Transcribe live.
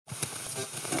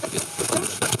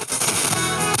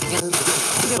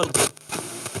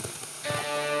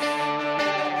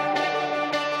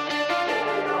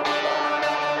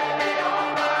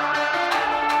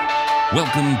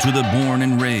Welcome to the Born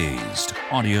and Raised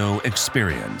audio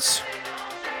experience.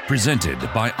 Presented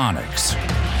by Onyx.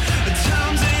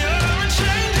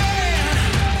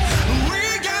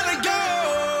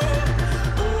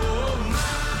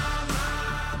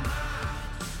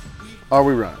 Are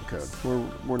we running, Code?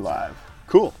 We're live.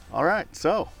 Cool. All right.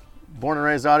 So, Born and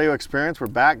Raised audio experience. We're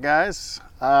back, guys.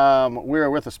 We are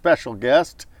with a special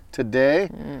guest today,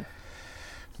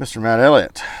 Mr. Matt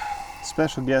Elliott.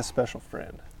 Special guest, special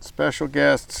friend. Special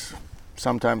guests,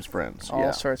 sometimes friends.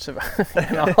 All sorts of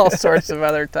and all sorts of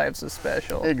other types of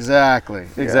special. Exactly.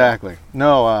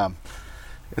 No,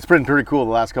 it's been pretty cool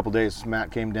the last couple of days.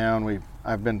 Matt came down.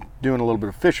 I've been doing a little bit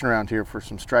of fishing around here for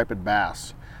some striped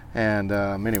bass, and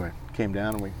anyway, came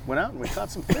down and we went out and we caught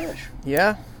some fish.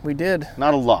 Yeah, we did.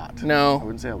 Not a lot. No. I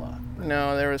wouldn't say a lot.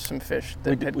 No, there was some fish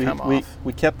that had come off.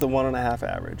 We kept the 1.5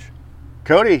 average.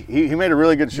 Cody, he made a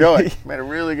really good showing.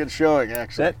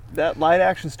 Actually. That light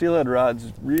action steelhead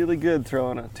rod's really good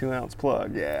throwing a 2-ounce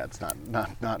plug. Yeah, it's not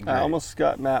great. I almost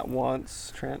got Matt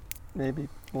once, Trent maybe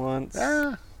once.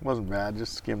 Wasn't bad.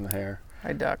 Just skim the hair.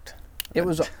 I ducked. It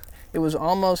was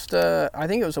almost. I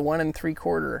think it was a 1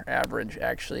 3/4 average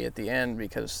actually at the end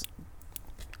because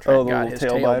Trent got his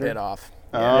tail bit off.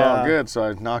 Oh, Yeah. good. So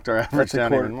I knocked our average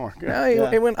down even more. Good. No,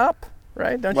 it went up,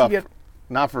 right? Don't Well, you get?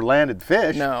 Not for landed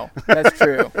fish. No, that's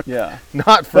true. Yeah.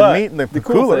 Not for But meat in the cool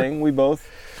cooler. thing, we both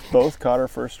caught our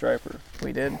first striper.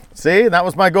 We did. See, that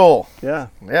was my goal. Yeah.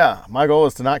 Yeah, my goal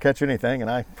is to not catch anything, and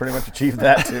I pretty much achieved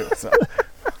that too. So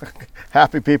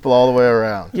happy people all the way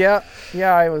around. Yeah.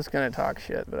 I was gonna talk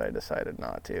shit, but I decided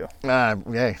not to.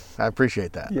 Hey, I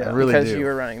appreciate that. Yeah. I really Because do. you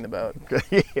were running the boat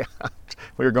Yeah,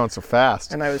 we were going so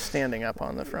fast. and I was standing up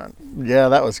on the front. Yeah,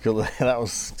 that was cool. That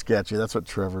was sketchy. That's what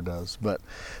Trevor does. But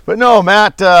no,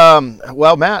 Matt.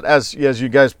 Matt, as you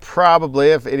guys probably,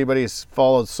 if anybody's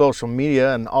followed social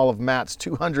media, and all of Matt's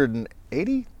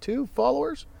 282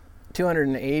 followers.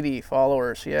 280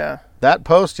 followers. Yeah, That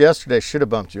post yesterday should have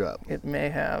bumped you up. it may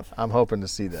have. I'm hoping to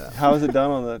see that. How is it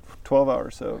done on the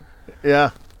 12-hour soak? Yeah.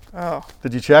 Oh.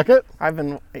 Did you check it?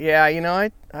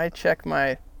 I check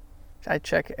I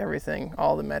check everything,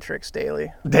 all the metrics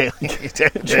daily. Daily.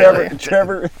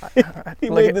 Trevor, he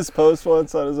Look made at- this post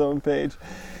once on his own page.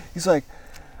 He's like,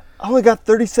 I only got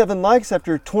 37 likes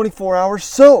after a 24-hour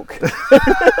soak.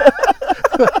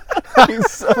 He's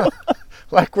so...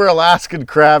 Like we're Alaskan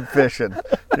crab fishing,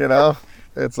 you know?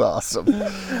 It's awesome.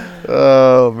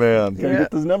 Oh, man. Gotta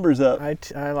get those numbers up. I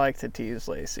like to tease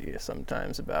Lacey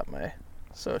sometimes about my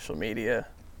social media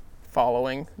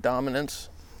following dominance.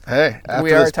 Hey, after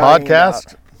We are this talking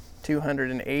podcast, about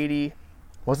 280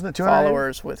 wasn't it 200?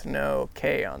 followers with no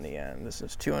K on the end. This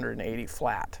is 280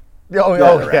 flat. Oh,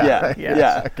 Yeah.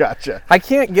 Yeah. Gotcha. I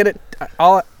can't get it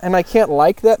and I can't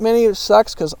like that many. It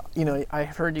sucks because, I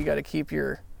heard you got to keep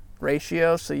your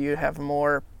ratio so you have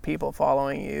more people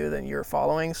following you than you're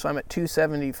following. So I'm at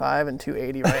 275 and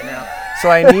 280 right now. So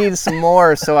I need some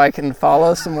more so I can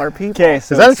follow some more people. Okay,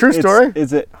 so Is that a true story?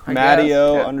 Is it I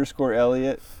Matteo guess, yeah.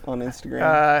 _Elliott on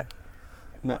Instagram?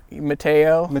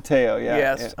 Mateo. Mateo, yeah.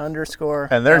 Yes, _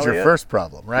 And there's your Elliott. first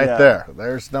problem right Yeah. there.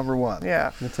 There's number one.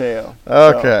 Yeah. Mateo.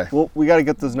 Okay. So, well, we got to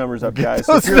get those numbers up, guys.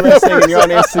 So those if you're listening and you're on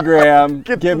numbers Instagram,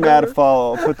 Get give the Matt a numbers.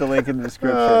 follow. I'll put the link in the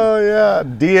description. Oh, yeah.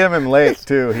 DM him late,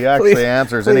 too. He actually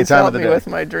answers any Please time help of the me day. with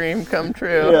my dream come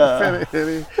true. Yeah.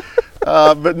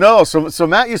 But no, so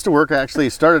Matt used to work,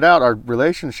 actually, started out our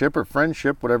relationship or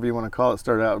friendship, whatever you want to call it,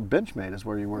 started out Benchmade is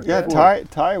where you worked. Yeah, before.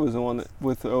 Ty was the one that,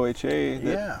 with OHA.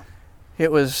 Yeah.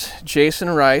 It was Jason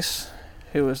Rice,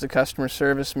 who was the customer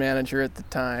service manager at the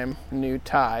time, knew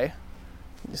Ty.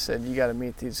 He said, you got to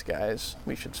meet these guys.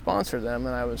 We should sponsor them.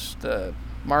 And I was the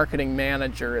marketing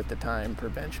manager at the time for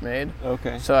Benchmade.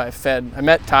 Okay. So I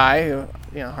met Ty,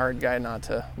 who, hard guy not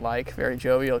to like, very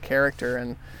jovial character,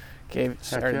 and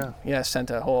sent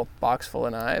a whole box full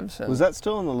of knives. And Was that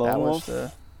still in the Lone that Wolf?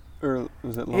 was Or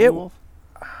was it Lone Wolf?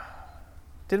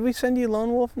 Did we send you Lone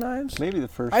Wolf knives? Maybe the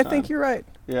first I time. think you're right.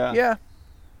 Yeah. Yeah.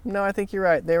 No, I think you're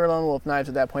right. They were Lone Wolf knives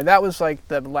at that point. That was like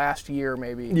the last year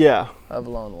maybe Yeah. of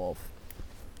Lone Wolf.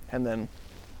 And then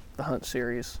the Hunt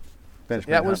series. Benchmade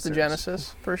That was Hunt the Series.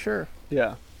 Genesis for sure.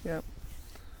 Yeah.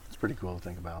 It's pretty cool to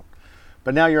think about.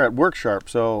 But now you're at WorkSharp,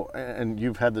 so, and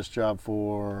you've had this job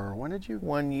for, when did you?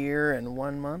 1 year and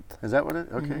 1 month. Is that what it,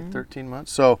 okay, Mm-hmm. 13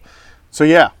 months. So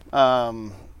yeah.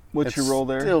 What's It's your role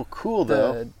there? Still cool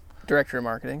though. The director of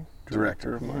marketing,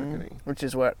 Director of marketing. which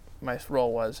is what my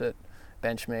role was at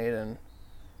Benchmade. And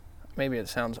maybe it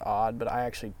sounds odd, but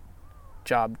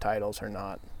job titles are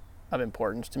not of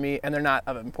importance to me, and they're not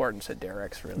of importance at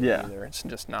Derek's really either. It's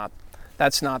just not,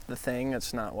 that's not the thing.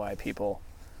 It's not why people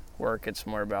work. It's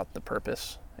more about the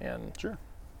purpose and Sure.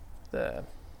 the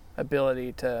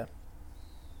ability to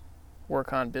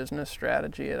work on business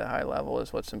strategy at a high level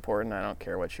is what's important. I don't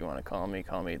care what you want to call me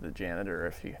the janitor.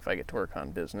 If I get to work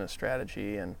on business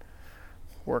strategy and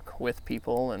work with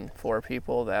people and for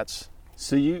people, that's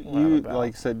So you about.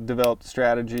 like said, develop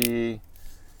strategy,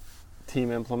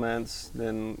 team implements,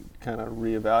 then kind of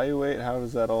reevaluate. How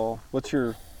does that all?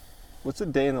 What's a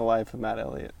day in the life of Matt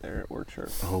Elliott there at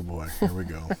WorkSharp? Oh boy, here we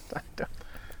go.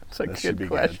 it's a This should be good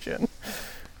question.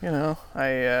 You know, I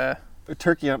A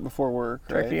turkey hunt before work.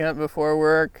 turkey right? hunt before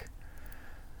work.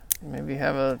 Maybe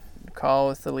have a call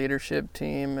with the leadership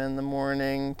team in the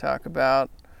morning. Talk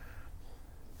about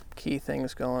key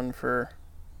things going for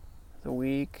the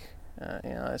week.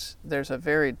 There's a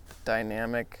very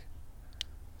dynamic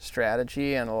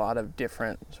strategy and a lot of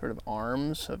different sort of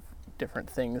arms of different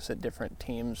things that different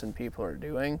teams and people are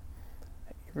doing.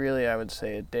 Really, I would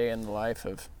say a day in the life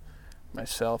of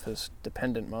myself is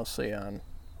dependent mostly on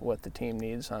what the team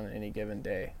needs on any given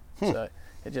day. So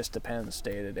it just depends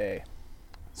day to day.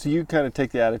 So you kind of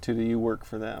take the attitude that you work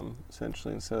for them,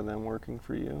 essentially, instead of them working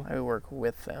for you. I work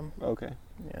with them. Okay.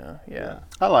 Yeah.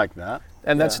 I like that.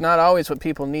 And that's not always what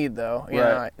people need, though. You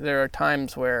know, Right. there are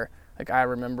times where, like, I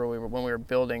remember when we were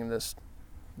building this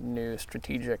new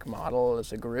strategic model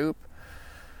as a group,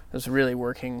 I was really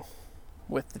working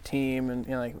with the team, and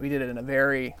like we did it in a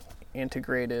very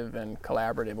integrative and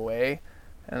collaborative way.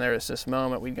 And there was this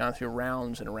moment, we'd gone through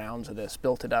rounds and rounds of this,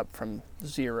 built it up from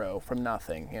zero, from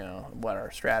nothing. What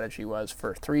our strategy was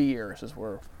for 3 years as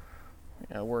we're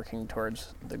working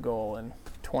towards the goal in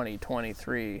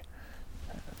 2023,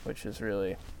 which is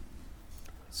really,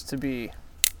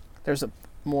 there's a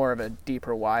more of a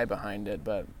deeper why behind it,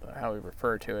 but how we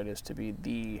refer to it is to be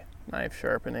the knife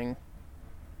sharpening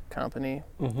company.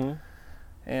 Mm-hmm.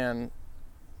 And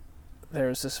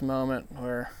there's this moment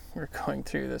where we're going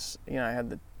through this, I had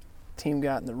the team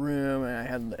got in the room and I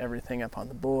had everything up on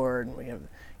the board, and we have,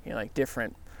 like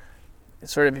different,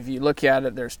 sort of, if you look at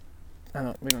it,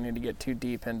 we don't need to get too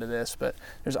deep into this, but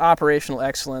there's operational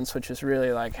excellence, which is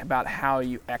really like about how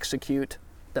you execute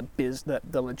the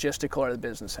logistical or the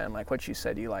business end, like what you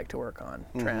said you like to work on,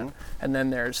 Trent. And then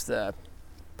there's the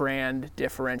brand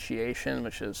differentiation,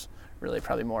 which is really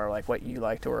probably more like what you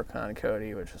like to work on,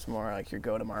 Cody, which is more like your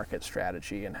go-to-market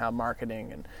strategy and how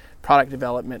marketing and product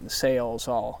development and sales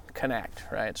all connect,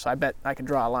 right? So I bet I could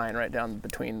draw a line right down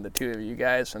between the two of you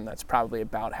guys, and that's probably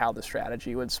about how the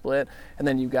strategy would split. And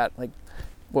then you've got like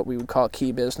what we would call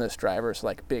key business drivers,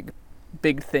 like big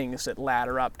things that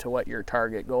ladder up to what your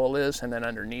target goal is, and then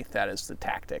underneath that is the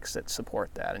tactics that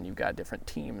support that, and you've got different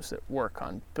teams that work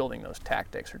on building those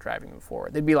tactics or driving them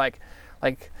forward. They'd be like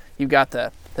you've got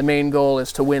the main goal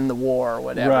is to win the war or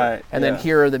whatever, right, and then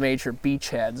here are the major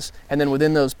beachheads, and then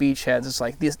within those beachheads it's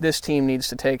like this team needs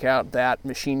to take out that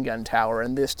machine gun tower,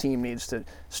 and this team needs to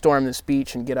storm this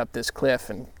beach and get up this cliff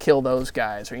and kill those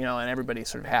guys, or and everybody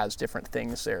sort of has different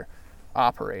things they're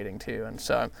operating to. And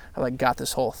so I like got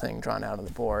this whole thing drawn out on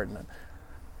the board, and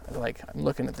I'm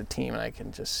looking at the team and I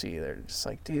can just see they're just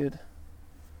like, dude,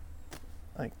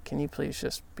 like, can you please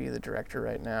just be the director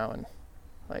right now and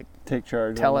like Take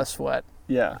charge. tell us what.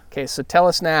 Yeah. Okay, so tell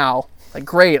us now. Like,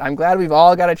 great, I'm glad we've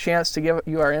all got a chance to give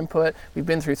you our input. We've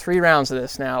been through 3 rounds of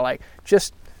this now. Like,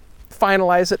 just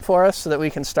finalize it for us so that we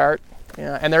can start.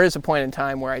 And there is a point in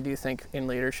time where I do think in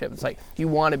leadership, it's like you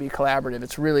want to be collaborative.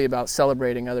 It's really about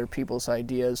celebrating other people's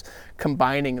ideas,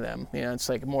 combining them. It's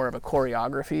like more of a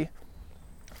choreography.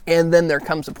 And then there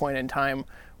comes a point in time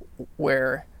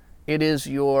where it is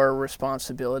your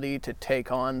responsibility to take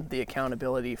on the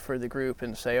accountability for the group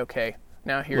and say, okay,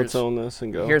 now Let's own this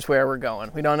and go. Here's where we're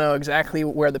going. We don't know exactly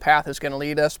where the path is going to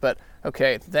lead us, but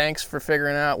okay, thanks for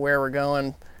figuring out where we're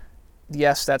going.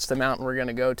 Yes, that's the mountain we're going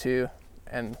to go to.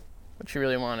 And what you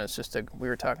really want is just we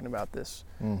were talking about this,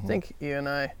 I think you and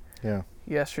I,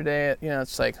 yesterday,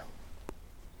 it's like,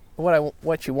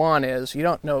 what you want is, you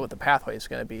don't know what the pathway is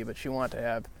going to be, but you want to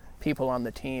have people on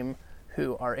the team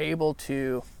who are able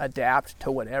to adapt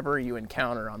to whatever you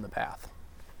encounter on the path.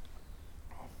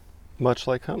 Much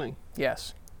like hunting.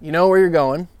 Yes. You know where you're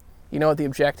going. You know what the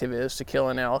objective is, to kill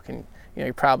an elk, and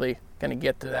you're probably going to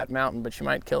get to that mountain, but you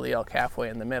might kill the elk halfway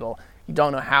in the middle. You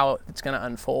don't know how it's going to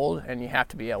unfold, and you have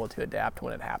to be able to adapt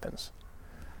when it happens.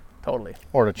 Totally.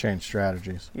 Or to change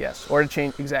strategies. Yes, or to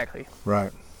change, exactly.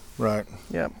 Right.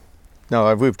 Yep.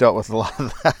 No, we've dealt with a lot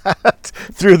of that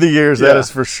through the years. Yeah. That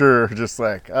is for sure. Just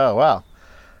like, oh, wow.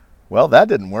 Well, that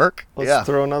didn't work. Let's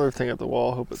throw another thing at the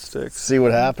wall, hope it sticks. See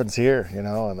what happens here,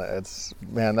 and it's,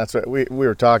 man, that's what we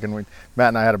were talking. Matt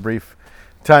and I had a brief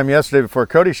time yesterday before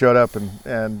Cody showed up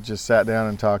and just sat down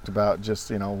and talked about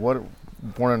just,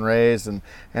 born and raised,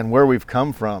 and where we've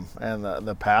come from, and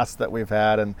the past that we've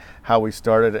had, and how we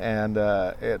started, and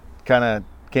it kind of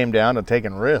came down to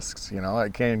taking risks.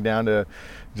 It came down to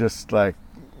just like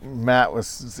Matt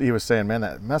was saying, man,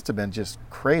 that must have been just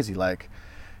crazy, like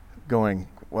going,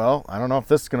 well, I don't know if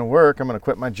this is going to work. I'm going to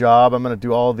quit my job. I'm going to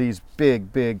do all these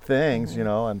big things,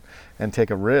 and take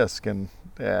a risk. And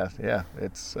yeah,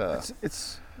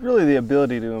 it's really the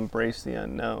ability to embrace the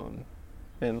unknown,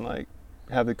 and like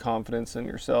have the confidence in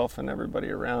yourself and everybody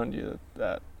around you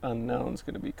that unknown's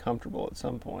going to be comfortable at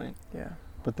some point. Yeah.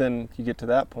 But then you get to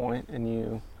that point and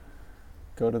you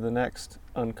go to the next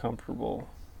uncomfortable,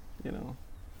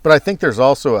 But I think there's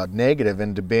also a negative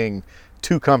into being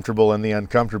too comfortable in the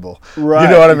uncomfortable. Right.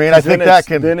 You know what I mean? I think that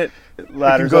can... Then it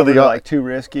ladders go over the to like too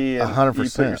risky, and 100%, you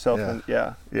put yourself in.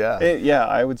 Yeah. Yeah.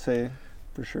 I would say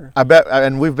for sure. I bet,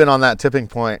 and we've been on that tipping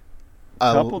point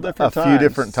a few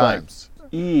different times.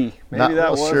 Like, maybe Not that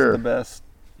real was sure. the best.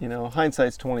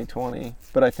 Hindsight's 20/20.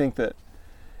 But I think that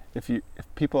if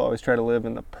people always try to live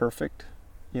in the perfect,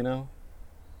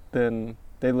 then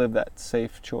they live that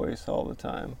safe choice all the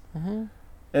time. Mm-hmm.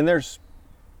 And there's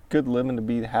good living to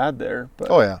be had there,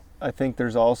 but Oh yeah. I think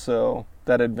there's also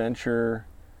that adventure,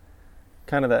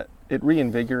 kind of that it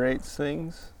reinvigorates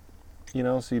things, so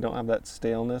you don't have that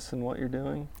staleness in what you're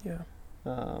doing. Yeah.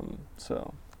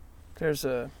 So There's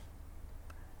a...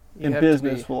 you in have to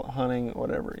business, be hunting,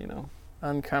 whatever,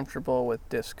 uncomfortable with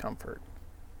discomfort,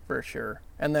 for sure.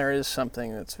 And there is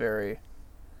something that's very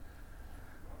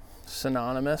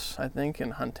synonymous, I think,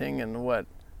 in hunting and what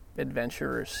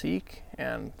adventurers seek,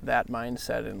 and that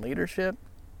mindset in leadership.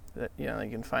 That you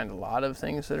can find a lot of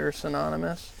things that are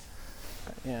synonymous.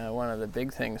 One of the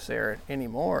big things there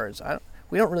anymore is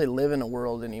we don't really live in a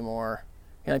world anymore.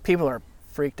 People are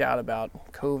freaked out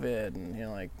about COVID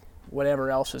and like whatever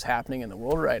else is happening in the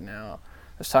world right now.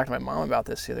 I was talking to my mom about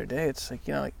this the other day. It's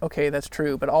like okay, that's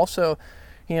true, but also,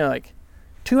 like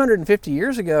 250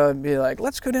 years ago, it'd be like,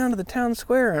 let's go down to the town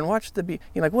square and watch the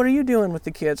like, what are you doing with the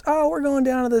kids? Oh, we're going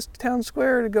down to this town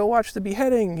square to go watch the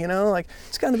beheading, like,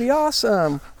 it's going to be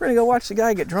awesome. We're going to go watch the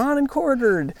guy get drawn and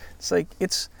quartered. It's like,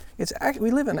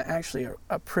 we live in actually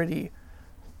a pretty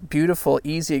beautiful,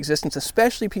 easy existence,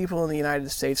 especially people in the United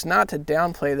States. Not to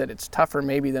downplay that it's tougher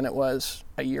maybe than it was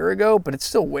a year ago, but it's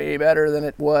still way better than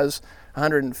it was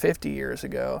 150 years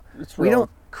ago. It's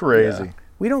crazy.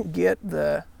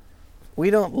 Yeah. We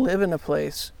don't live in a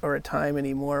place or a time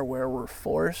anymore where we're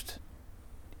forced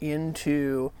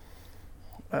into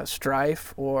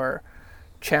strife or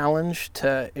challenge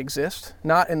to exist.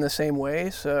 Not in the same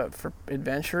way. So for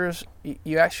adventurers,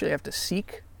 you actually have to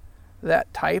seek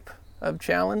that type of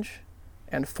challenge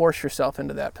and force yourself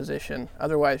into that position.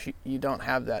 Otherwise, you don't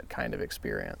have that kind of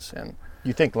experience. And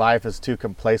You think life is too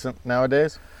complacent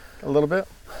nowadays? A little bit?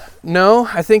 no,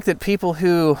 I think that people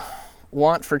who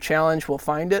want for challenge will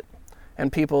find it,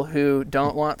 and people who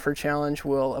don't want for challenge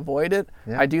will avoid it.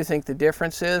 Yeah. I do think the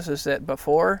difference is that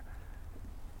before,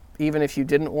 even if you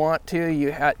didn't want to,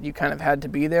 you kind of had to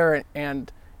be there,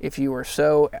 and if you were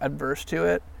so adverse to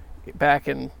it, back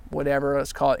in whatever,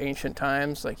 let's call it ancient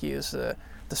times, like use the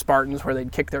Spartans where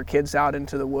they'd kick their kids out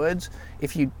into the woods.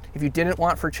 If you didn't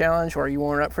want for challenge, or you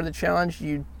weren't up for the challenge,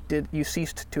 you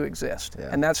ceased to exist. Yeah.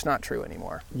 And that's not true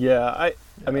anymore. Yeah,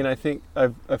 I mean, I think I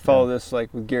follow this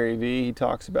like with Gary Vee. He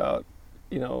talks about,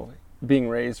 being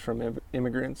raised from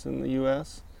immigrants in the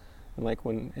U.S. And like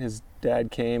when his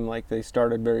dad came, like they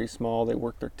started very small. They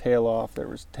worked their tail off. There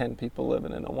was 10 people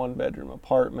living in a 1-bedroom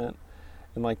apartment.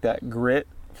 And like that grit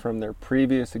from their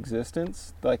previous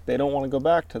existence, like they don't want to go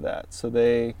back to that. So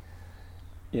they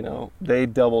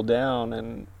double down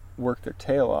and work their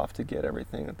tail off to get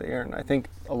everything that they earn. I think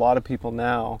a lot of people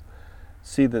now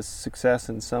see the success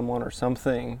in someone or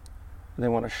something, and they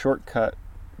want to shortcut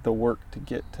the work to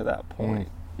get to that point.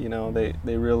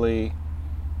 They really,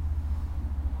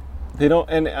 they don't,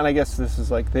 and I guess this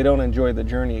is like, they don't enjoy the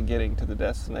journey of getting to the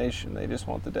destination. They just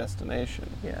want the destination.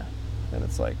 Yeah. And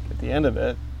it's like, at the end of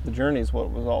it, the journey is what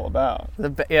it was all about.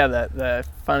 The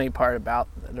funny part about,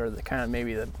 or the kind of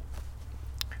maybe the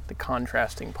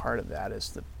contrasting part of that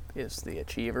is the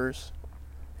achievers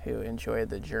who enjoy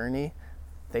the journey.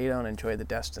 They don't enjoy the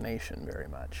destination very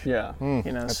much. Yeah.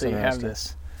 That's So you have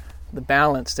the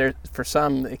balance there. For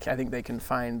some, I think they can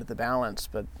find the balance,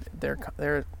 but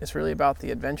it's really about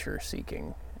the adventure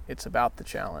seeking. It's about the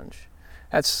challenge.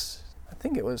 I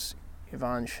think it was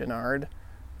Yvon Chouinard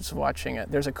was watching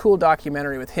it. There's a cool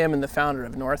documentary with him and the founder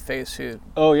of North Face who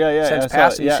since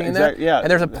passed. Have you seen that? Yeah. And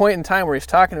there's a point in time where he's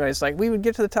talking about it. It's like, we would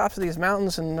get to the tops of these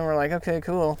mountains and then we're like, okay,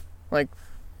 cool. Like,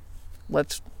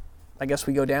 I guess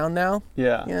we go down now.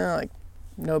 Yeah. Like,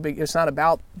 no big, it's not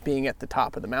about being at the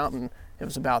top of the mountain. It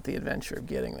was about the adventure of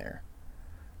getting there.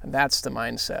 And that's the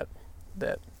mindset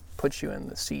that puts you in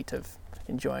the seat of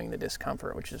enjoying the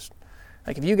discomfort, which is,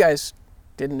 like, if you guys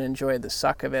didn't enjoy the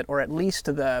suck of it, or at least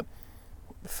the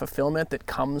fulfillment that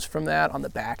comes from that on the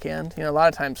back end. You know, a lot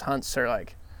of times hunts are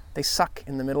like, they suck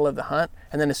in the middle of the hunt,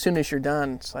 and then as soon as you're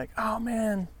done, it's like, oh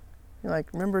man, you're like,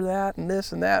 remember that and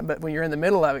this and that. But when you're in the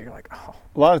middle of it, you're like, oh.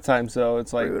 A lot of times though,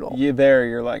 it's like Brutal.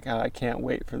 you're like, oh, I can't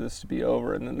wait for this to be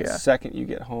over, and then the Yeah. second you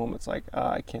get home, it's like, oh,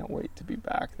 I can't wait to be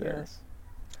back there. Yes.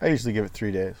 I usually give it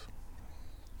 3 days.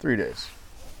 3 days.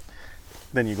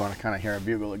 Then you want to kind of hear a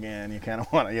bugle again. You kind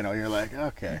of want to, you're like,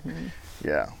 okay,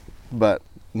 yeah. But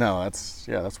no, that's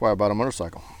why I bought a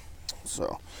motorcycle.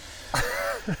 So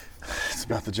it's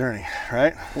about the journey,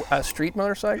 right? A street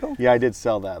motorcycle? Yeah, I did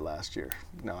sell that last year.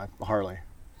 No, Harley.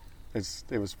 It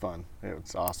was fun. It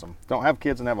was awesome. Don't have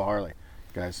kids and have a Harley,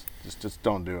 guys. Just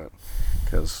don't do it,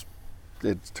 because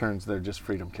it turns they're just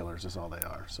freedom killers is all they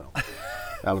are. So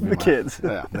that would be The kids.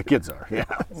 Yeah, the kids are. Yeah.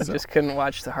 We So just couldn't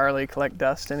watch the Harley collect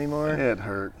dust anymore. it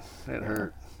hurt. It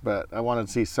hurt. But I wanted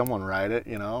to see someone ride it.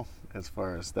 As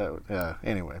far as that.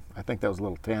 Anyway, I think that was a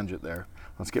little tangent there.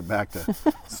 Let's get back to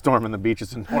storming the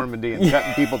beaches in Normandy and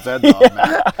cutting people's heads off,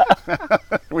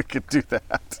 Matt. We could do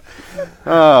that.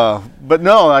 But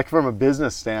no, like from a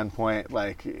business standpoint,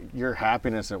 like your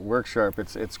happiness at Work Sharp,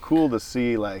 it's cool to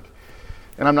see, like,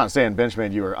 and I'm not saying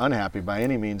Benchmade you are unhappy by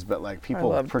any means, but like people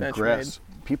loved progress.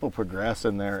 People progress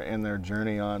in their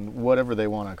journey on whatever they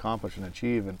want to accomplish and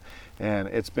achieve, and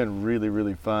it's been really,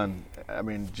 really fun. I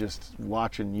mean, just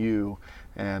watching you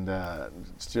and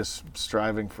just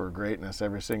striving for greatness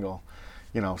every single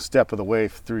step of the way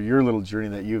through your little journey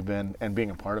that you've been, and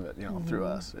being a part of it through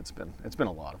us. It's been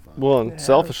a lot of fun. Well, and Yeah.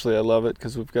 selfishly, I love it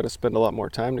because we've got to spend a lot more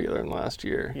time together than last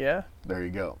year. Yeah. There you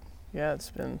go. Yeah,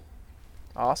 it's been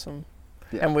awesome.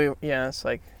 Yeah. And it's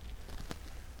like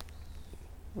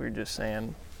we were just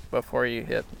saying before you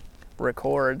hit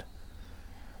record,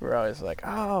 we're always like,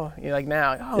 oh, like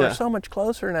now, Yeah. we're so much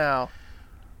closer now.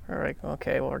 We're like,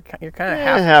 okay, well, you're kind of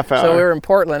half hour. So we were in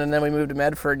Portland, and then we moved to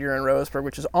Medford. You're in Roseburg,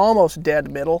 which is almost dead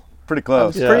middle. Pretty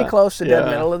close. It's pretty Yeah. close to dead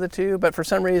Yeah. middle of the two, but for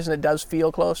some reason it does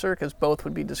feel closer because both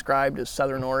would be described as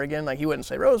Southern Oregon. Like you wouldn't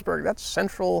say Roseburg, that's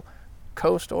Central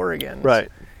Coast Oregon. Right.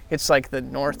 It's like the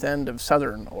north end of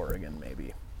Southern Oregon,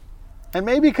 maybe. And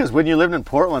maybe because when you lived in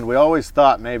Portland, we always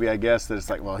thought maybe, I guess, that it's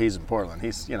like, well, he's in Portland.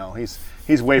 He's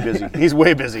way busy. He's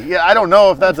way busy. Yeah, I don't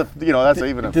know if that's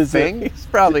even a Does it- thing. He's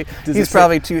probably Does it he's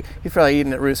probably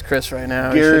eating at Ruth's Chris right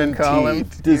now. We shouldn't call him.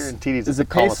 Guaranteed. he's Is at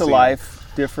the pace of Coliseum.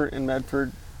 life different in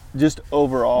Medford, just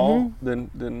overall than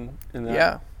in that?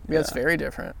 Yeah, it's very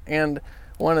different. And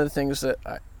one of the things that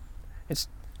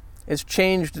it's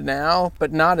changed now,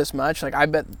 but not as much. Like I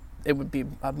bet it would be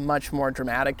a much more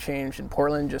dramatic change in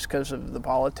Portland just because of the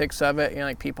politics of it.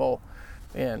 Like people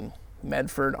in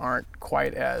Medford aren't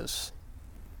quite as,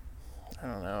 I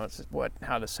don't know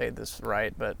how to say this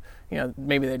right, but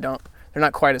maybe they're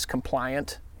not quite as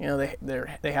compliant.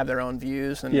 They have their own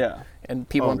views, and Yeah. and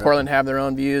people Oh, in gotcha. Portland have their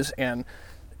own views, and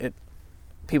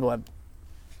people have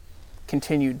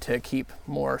continued to keep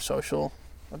more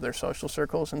of their social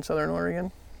circles in Southern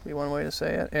Oregon, be one way to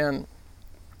say it. And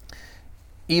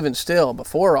even still,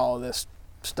 before all of this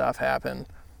stuff happened,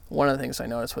 one of the things I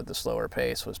noticed with the slower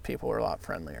pace was people were a lot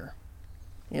friendlier.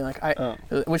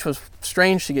 Which was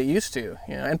strange to get used to.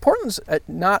 And Portland's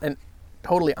not a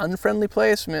totally unfriendly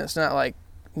place. I mean, it's not like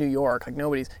New York. Like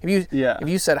nobody's. If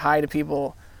you said hi to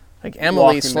people, like Emily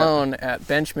Walking Sloan at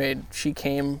Benchmade, she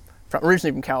came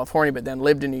originally from California, but then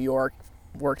lived in New York,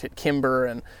 worked at Kimber,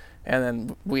 and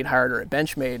then we'd hired her at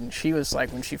Benchmade, and she was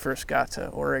like, when she first got to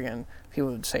Oregon, people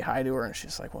would say hi to her, and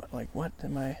she's like, what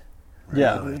am I?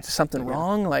 Yeah. Is something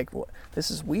wrong? Like,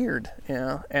 this is weird,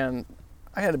 And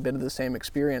I had a bit of the same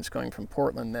experience going from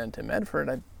Portland then to Medford.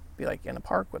 I'd be like in a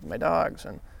park with my dogs,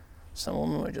 and some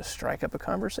woman would just strike up a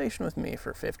conversation with me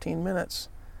for 15 minutes,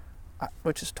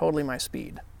 which is totally my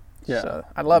speed. Yeah. So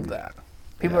I love that.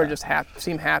 People are just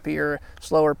seem happier,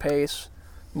 slower pace,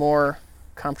 more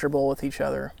comfortable with each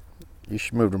other. You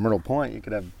should move to Myrtle Point. You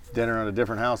could have dinner at a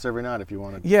different house every night if you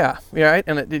wanted. Yeah, right.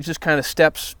 And it just kind of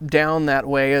steps down that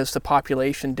way as the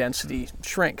population density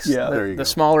shrinks. Yeah, there you go. The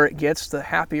smaller it gets, the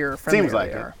happier, friendlier Seems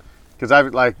like they it. are.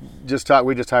 Because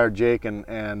we just hired Jake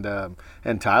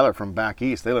and Tyler from back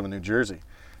east. They live in New Jersey,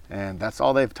 and that's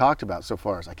all they've talked about so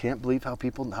far. Is I can't believe how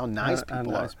nice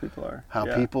people are. How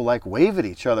Yeah. people like wave at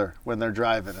each other when they're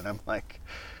driving, and I'm like,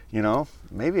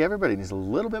 maybe everybody needs a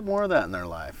little bit more of that in their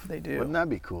life. They do. Wouldn't that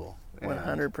be cool?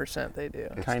 100% they do.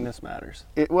 Kindness matters.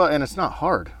 And it's not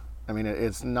hard. I mean,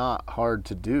 it's not hard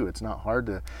to do. It's not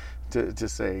hard to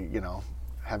say,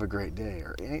 have a great day,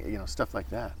 or stuff like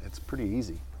that. It's pretty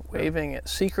easy. Waving it,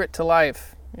 secret to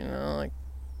life. Like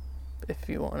if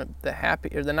you want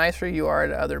the nicer you are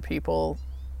to other people,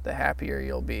 the happier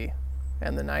you'll be,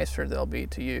 and the nicer they'll be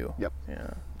to you. Yep.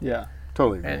 Yeah.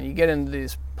 Totally agree. And you get into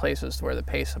these places where the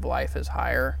pace of life is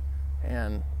higher,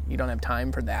 and you don't have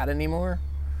time for that anymore.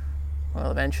 Well,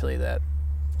 eventually that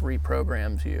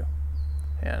reprograms you,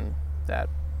 and that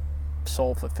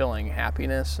soul-fulfilling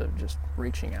happiness of just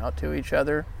reaching out to each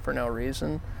other for no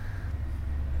reason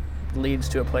leads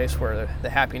to a place where the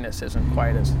happiness isn't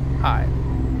quite as high.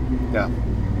 Yeah.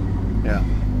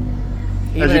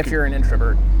 Even if you're an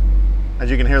introvert.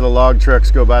 As you can hear the log trucks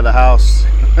go by the house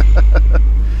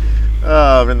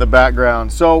in the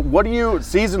background. So what do you,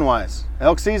 season-wise,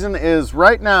 elk season is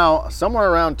right now somewhere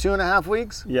around 2.5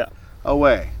 weeks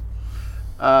away.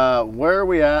 Where are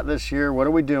we at this year? What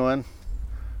are we doing?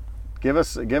 Give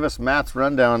us Matt's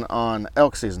rundown on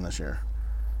elk season this year.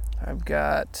 I've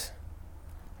got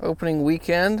opening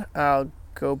weekend. I'll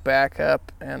go back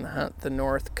up and hunt the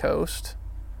North Coast.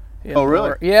 Oh,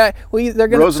 really? Yeah. Well, they're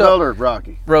gonna Roosevelt or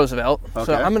Rocky? Roosevelt. Okay.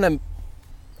 So I'm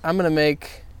gonna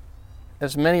make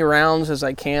as many rounds as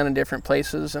I can in different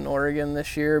places in Oregon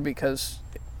this year, because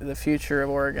the future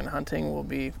of Oregon hunting will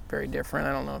be very different.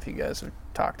 I don't know if you guys have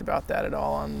talked about that at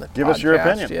all on the Give us your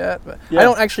podcast opinion. yet, but I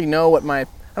don't actually know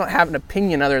I don't have an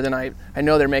opinion other than I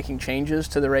know they're making changes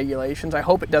to the regulations. I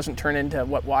hope it doesn't turn into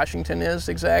what Washington is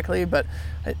exactly, but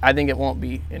I think it won't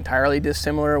be entirely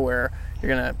dissimilar, where I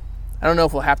don't know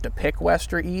if we'll have to pick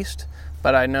west or east,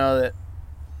 but I know that,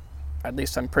 at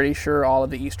least I'm pretty sure, all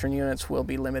of the eastern units will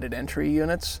be limited entry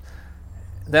units.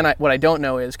 Then what I don't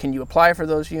know is, can you apply for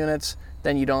those units,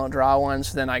 then you don't draw one,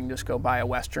 so then I can just go buy a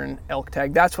western elk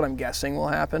tag? That's what I'm guessing will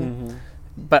happen. Mm-hmm.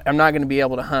 But I'm not going to be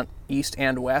able to hunt east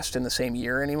and west in the same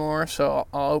year anymore, so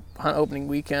I'll hunt opening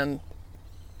weekend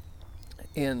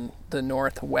in the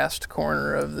northwest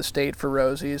corner of the state for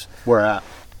Rosies. Where at?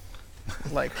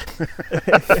 Like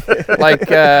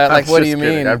what do you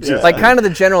mean? Like kind of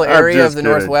the general area of the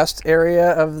northwest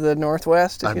area of the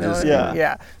northwest, if you know what I mean?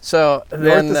 Yeah. So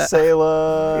then north of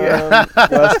Salem,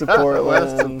 west of Portland.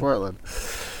 West of Portland.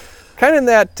 Kind of in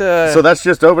that. So that's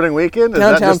just opening weekend? Is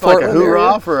that just Portland like a hoorah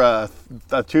area? for a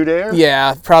 2-dayer?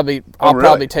 Yeah, probably. I'll really?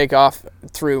 probably take off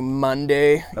through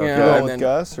Monday. Okay. Going with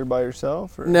Gus or by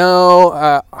yourself? Or?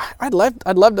 No, I'd love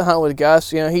to hunt with Gus.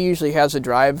 He usually has a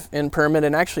drive-in permit,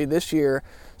 and actually this year,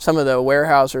 some of the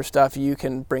Weyerhaeuser stuff, you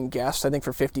can bring guests. I think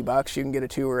for $50 you can get a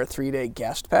 2 or a 3-day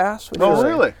guest pass.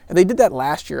 Really? And they did that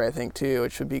last year, I think, too,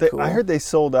 which would be cool. I heard they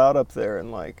sold out up there in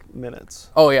like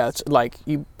minutes. Oh yeah, it's like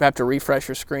you have to refresh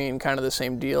your screen, kind of the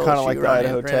same deal. Kind of like the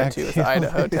Idaho tag. With the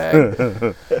Idaho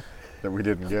tag. That we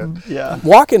didn't get. Yeah.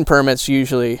 Walk-in permits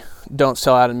usually don't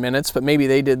sell out in minutes, but maybe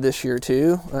they did this year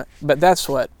too. But that's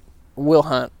what we'll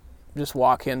hunt, just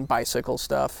walk-in bicycle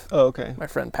stuff. Oh, okay. My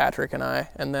friend Patrick and I,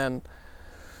 and then.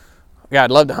 Yeah,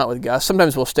 I'd love to hunt with Gus.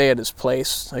 Sometimes we'll stay at his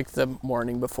place like the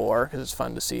morning before, because it's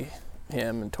fun to see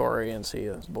him and Tori and see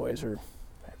those boys are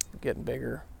getting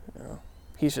bigger.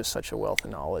 He's just such a wealth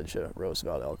of knowledge of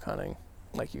Roosevelt elk hunting,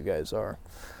 like you guys are.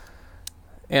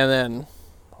 And then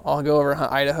I'll go over and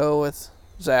hunt Idaho with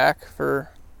Zach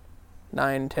for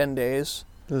 9-10 days.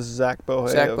 This is Zach Bohe.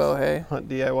 Zach Bohe. Hunt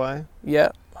DIY. Yeah,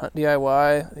 Hunt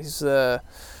DIY.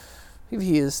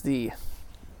 He is the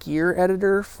gear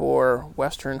editor for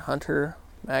Western Hunter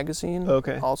magazine.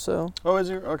 Okay. Also. Oh, is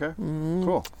there? Okay. Mm-hmm.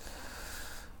 Cool.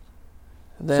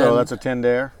 Then, so that's a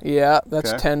 10-dayer? Yeah,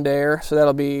 that's okay. 10-dayer. So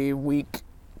that'll be week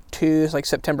 2, it's like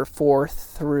September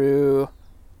 4th through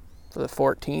the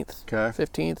 14th, okay.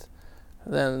 15th.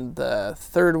 Then the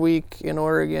 3rd week in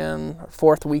Oregon,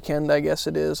 4th weekend, I guess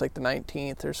it is, like the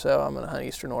 19th or so, I'm going to hunt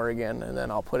Eastern Oregon, and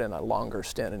then I'll put in a longer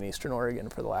stint in Eastern Oregon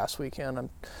for the last weekend. I'm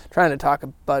trying to talk a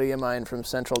buddy of mine from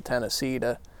Central Tennessee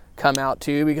to come out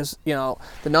too, because, the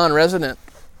non-resident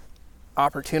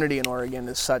opportunity in Oregon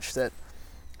is such that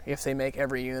if they make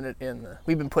every unit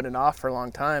we've been putting it off for a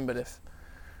long time, but if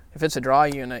it's a draw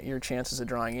unit, your chances of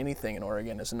drawing anything in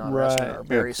Oregon as a non-resident are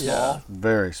very small. Yeah,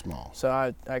 very small.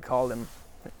 So I called him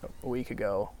a week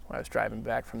ago when I was driving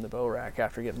back from the bow rack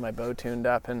after getting my bow tuned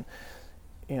up, and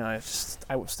I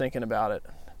was thinking about it.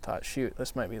 Thought, shoot,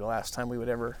 this might be the last time we would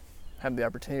ever have the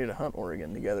opportunity to hunt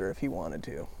Oregon together if he wanted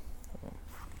to.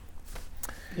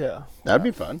 Yeah, that'd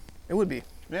be fun. It would be.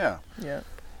 Yeah. Yeah.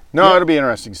 No, yeah. It'll be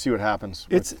interesting to see what happens.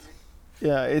 It's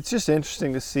just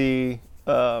interesting to see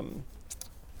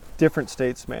different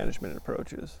states' management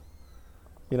approaches.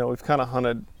 We've kind of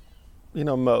hunted,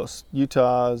 most.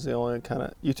 Utah is the only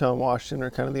Utah and Washington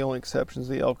are kind of the only exceptions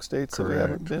to the elk states that we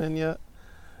haven't been in yet.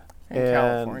 And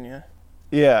California.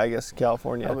 Yeah, I guess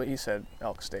California. Oh, but you said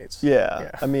elk states.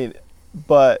 Yeah. I mean,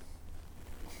 but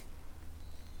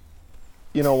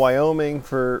Wyoming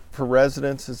for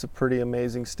residents is a pretty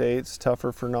amazing state. It's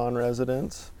tougher for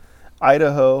non-residents.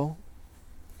 Idaho,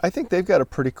 I think they've got a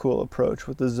pretty cool approach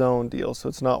with the zone deal. So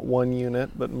it's not one unit,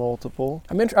 but multiple.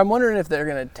 I'm wondering if they're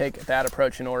going to take that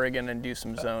approach in Oregon and do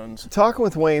some zones. Talking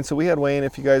with Wayne, so we had Wayne,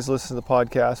 if you guys listen to the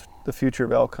podcast, The Future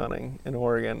of Elk Hunting in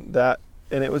Oregon,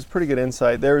 and it was pretty good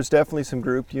insight. There was definitely some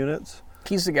group units.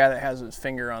 He's the guy that has his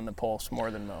finger on the pulse more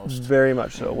than most. Very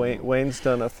much so. Wayne's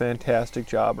done a fantastic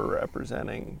job of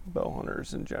representing bow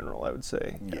hunters in general, I would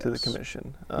say, to the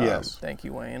commission. Yes. Thank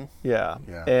you, Wayne. Yeah.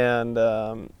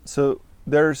 And so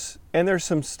there's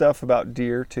some stuff about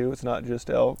deer too. It's not just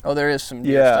elk. Oh, there is some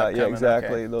deer stuff coming. Yeah,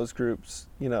 exactly. Okay. Those groups,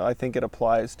 I think it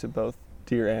applies to both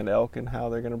deer and elk and how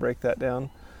they're going to break that down.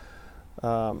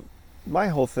 My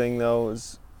whole thing though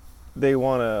is they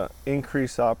want to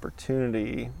increase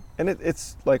opportunity, and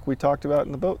it's like we talked about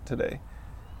in the boat today.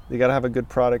 You got to have a good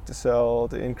product to sell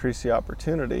to increase the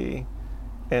opportunity,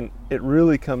 and it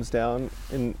really comes down,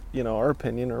 in our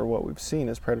opinion, or what we've seen,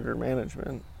 is predator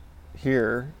management.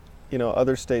 Here,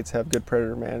 other states have good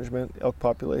predator management. Elk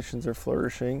populations are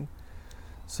flourishing,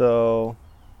 so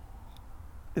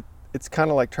it's kind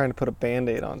of like trying to put a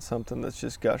Band-Aid on something that's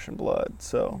just gushing blood.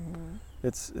 So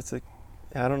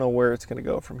I don't know where it's going to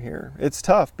go from here. It's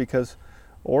tough because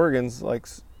Oregon's like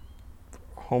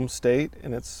home state,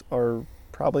 and it's our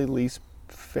probably least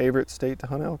favorite state to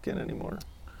hunt elk in anymore.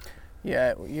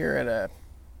 Yeah, we're at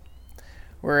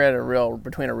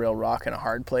between a real rock and a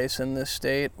hard place in this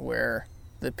state, where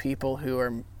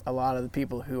a lot of the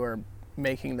people who are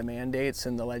making the mandates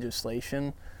and the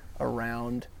legislation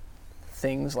around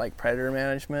things like predator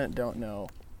management don't know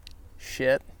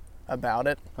shit about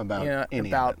it.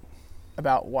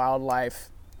 About wildlife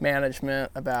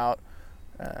management, about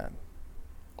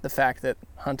the fact that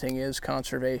hunting is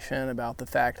conservation, about the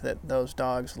fact that those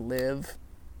dogs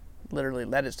literally,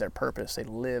 that is their purpose. They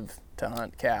live to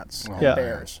hunt cats and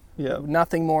bears. Yeah.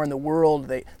 Nothing more in the world.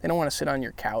 They don't want to sit on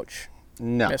your couch,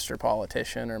 No. Mr.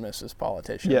 Politician or Mrs.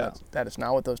 Politician. Yeah. That is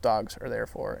not what those dogs are there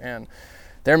for. And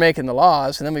they're making the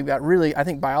laws, and then we've got I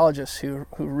think biologists who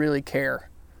really care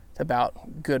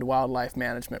about good wildlife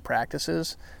management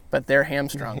practices, but they're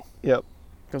hamstrung. Yep.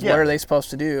 Because what are they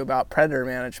supposed to do about predator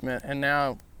management? And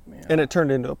now... And it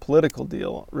turned into a political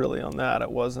deal, really, on that. It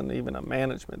wasn't even a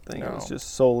management thing. No. It was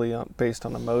just solely based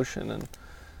on emotion. And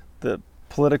the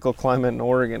political climate in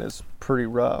Oregon is pretty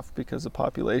rough because the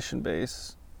population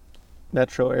base,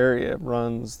 metro area,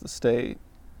 runs the state.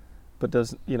 But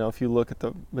if you look at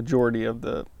the majority of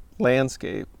the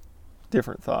landscape,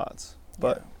 different thoughts.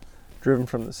 But driven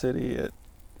from the city,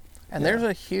 there's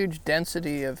a huge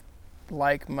density of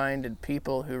like-minded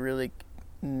people who really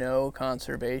know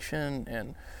conservation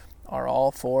and are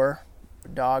all for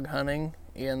dog hunting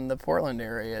in the Portland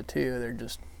area too. They're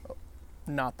just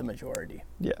not the majority.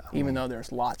 Yeah. Even though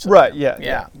there's lots of them.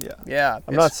 Yeah.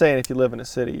 I'm not saying if you live in a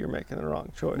city you're making the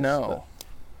wrong choice. No.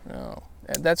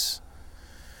 And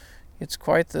it's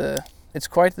quite the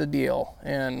deal.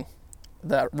 And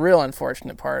the real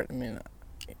unfortunate part, in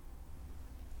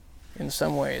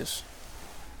some ways,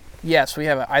 yes,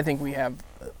 I think we have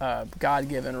a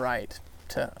God-given right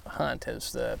to hunt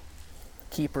as the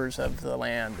keepers of the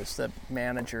land, as the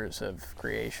managers of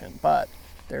creation. But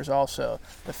there's also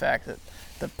the fact that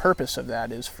the purpose of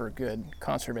that is for good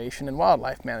conservation and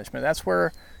wildlife management. That's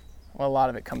where a lot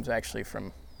of it comes actually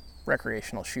from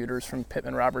recreational shooters, from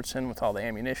Pittman Robertson with all the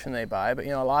ammunition they buy. But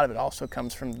a lot of it also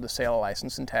comes from the sale of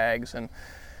license and tags, and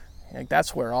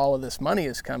that's where all of this money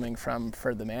is coming from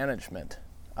for the management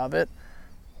of it.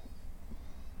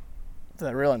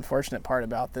 The real unfortunate part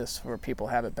about this, where people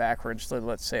have it backwards,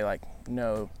 let's say like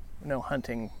no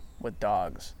hunting with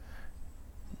dogs.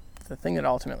 The thing that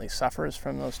ultimately suffers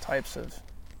from those types of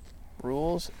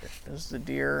rules is the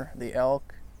deer, the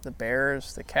elk, the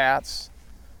bears, the cats.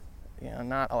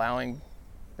 Not allowing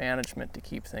management to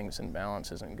keep things in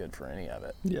balance isn't good for any of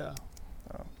it. Yeah.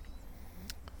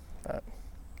 But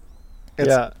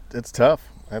it's tough.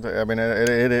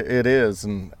 It is,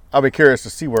 and I'll be curious to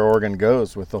see where Oregon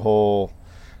goes with the whole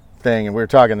thing. And we were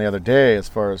talking the other day, as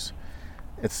far as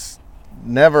it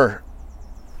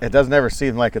does never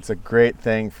seem like it's a great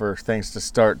thing for things to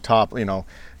start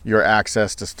your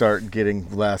access to start getting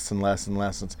less and less and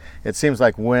less. It seems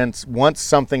like once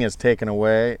something is taken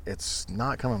away, it's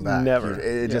not coming back. Never.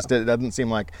 It doesn't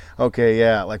seem like, like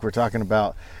we're talking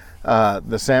about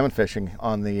the salmon fishing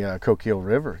on the Coquille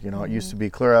River. It used to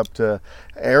be clear up to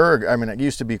it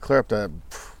used to be clear up to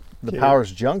the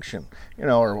Powers Junction,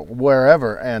 or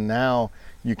wherever, and now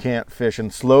you can't fish.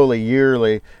 And slowly,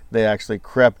 yearly, they actually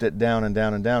crept it down and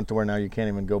down and down to where now you can't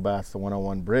even go past the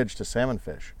 101 bridge to salmon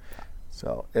fish.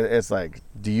 So it's like,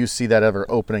 do you see that ever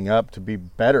opening up to be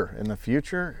better in the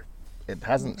future? It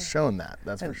hasn't shown that,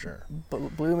 that's for sure.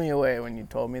 Blew me away when you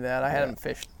told me that. I hadn't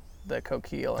fished the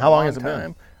coquille in How a long long has it been?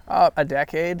 time. A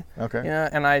decade. Okay. Yeah,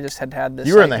 and I just had this.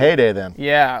 You were in the heyday then.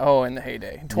 Yeah. Oh, in the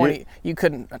heyday. 20. You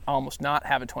couldn't almost not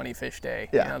have a 20 fish day.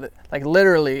 Yeah. You know, like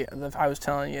literally, I was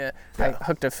telling you, I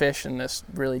hooked a fish in this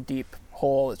really deep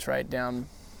hole that's right down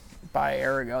by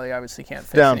Arago. They obviously can't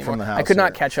fish Down anymore. from the house I could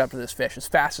not there. catch up to this fish as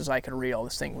fast as I could reel.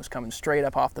 This thing was coming straight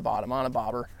up off the bottom on a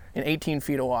bobber in 18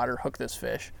 feet of water. Hooked this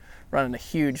fish, running a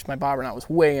huge. My bobber knot was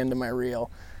way into my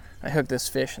reel. I hooked this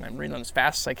fish and I'm reeling as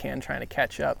fast as I can, trying to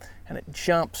catch up, and it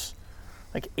jumps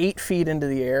like 8 feet into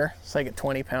the air. It's like a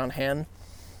 20-pound hen,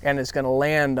 and it's going to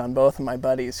land on both of my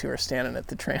buddies who are standing at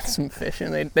the transom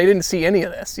fishing. They didn't see any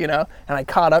of this, you know. And I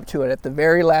caught up to it at the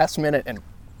very last minute and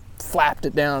flapped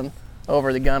it down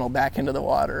over the gunnel back into the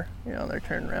water. You know, they're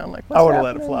turning around like, what's I would have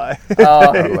let it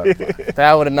happening? fly.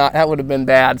 That would have been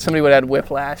bad. Somebody would have had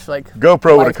whiplash. Like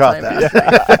GoPro would have caught lifetime.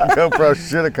 that. GoPro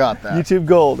should have caught that. YouTube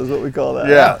gold is what we call that.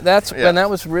 Yeah. And that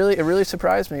was really, it really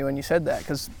surprised me when you said that,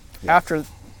 because after,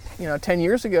 10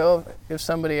 years ago, if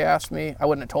somebody asked me, I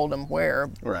wouldn't have told them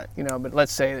where. Right. But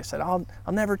let's say they said, I'll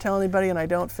never tell anybody and I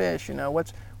don't fish.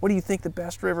 What do you think the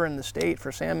best river in the state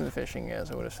for salmon fishing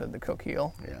is? I would have said the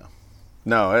Coquille. Yeah.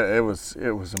 No, it was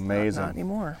amazing. Not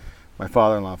anymore. My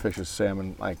father-in-law fishes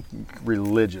salmon like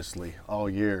religiously all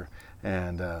year,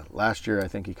 and last year I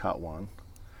think he caught one.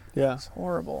 Yeah. It's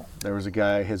horrible. There was a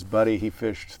guy, his buddy, he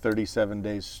fished 37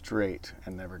 days straight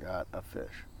and never got a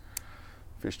fish.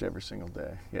 Fished every single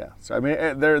day. Yeah. So I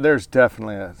mean, there's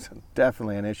definitely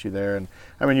an issue there, and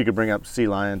I mean, you could bring up sea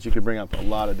lions, you could bring up a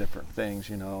lot of different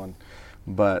things,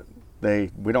 but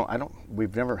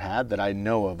we've never had that I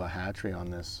know of a hatchery on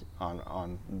this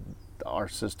on our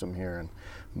system here,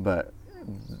 but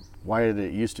why did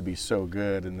it used to be so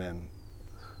good and then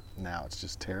now it's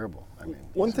just terrible? I mean,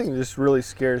 One thing that just really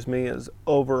scares me is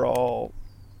overall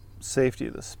safety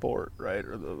of the sport, right?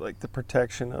 Or the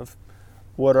protection of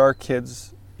what our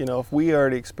kids, if we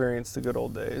already experienced the good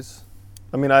old days.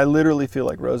 I mean, I literally feel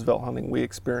like Roosevelt hunting, we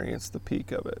experienced the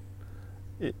peak of it.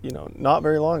 Not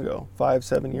very long ago,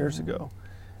 5-7 years ago.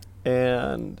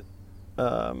 And,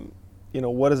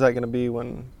 what is that going to be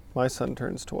when my son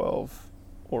turns 12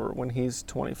 or when he's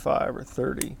 25 or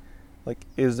 30? Like,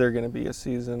 is there going to be a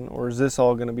season, or is this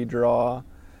all going to be draw and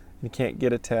you can't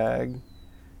get a tag?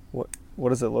 What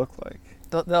does it look like?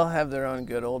 They'll have their own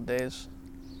good old days.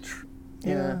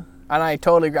 Yeah. And I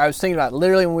totally agree. I was thinking about it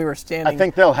literally when we were standing. I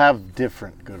think they'll have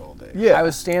different good old days. Yeah. I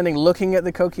was standing looking at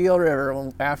the Coquille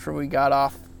River after we got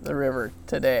off the river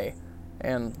today,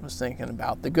 and was thinking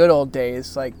about the good old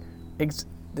days, like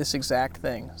this exact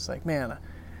thing. It's like, man,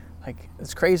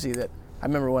 it's crazy that I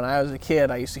remember when I was a kid,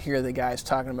 I used to hear the guys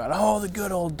talking about, the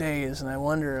good old days, and I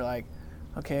wonder, like,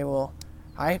 okay, well,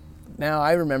 I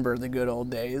remember the good old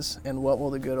days, and what will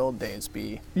the good old days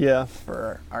be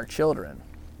for our children?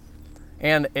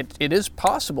 And it is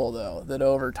possible, though, that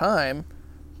over time,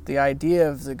 the idea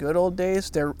of the good old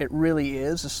days, it really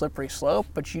is a slippery slope,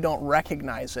 but you don't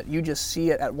recognize it. You just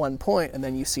see it at one point, and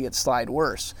then you see it slide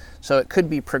worse. So it could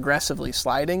be progressively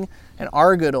sliding, and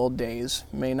our good old days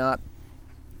may not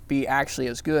be actually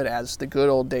as good as the good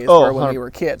old days were when we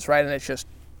were kids, right? And it's just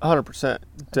 100%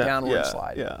 downward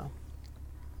slide. Yeah.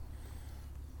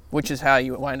 Which is how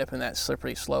you wind up in that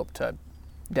slippery slope to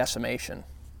decimation.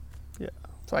 Yeah.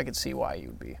 So I could see why you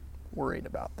would be worried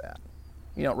about that.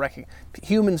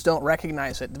 Humans don't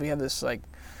recognize it. We have this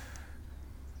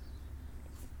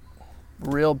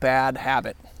real bad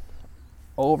habit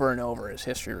over and over as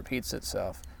history repeats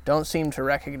itself. Don't seem to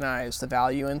recognize the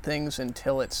value in things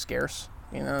until it's scarce.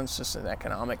 It's just an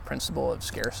economic principle of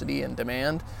scarcity and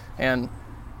demand. And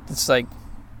it's like,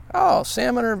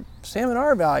 salmon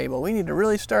are valuable. We need to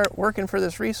really start working for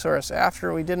this resource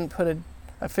after we didn't put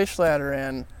a fish ladder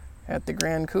in at the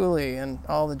Grand Coulee and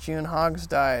all the June hogs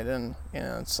died, and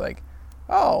it's like,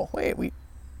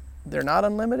 they're not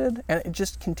unlimited, and it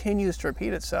just continues to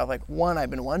repeat itself. Like, one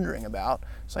I've been wondering about,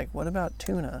 it's like, what about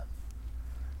tuna?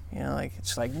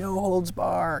 It's like no holds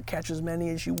bar, catch as many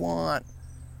as you want.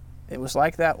 It was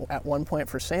like that at one point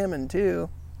for salmon too.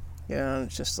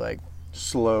 It's just like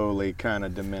slowly kind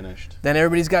of diminished. Then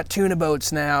everybody's got tuna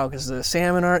boats now because the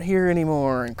salmon aren't here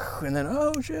anymore, and then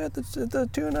the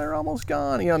tuna are almost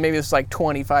gone. Maybe it's like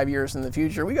 25 years in the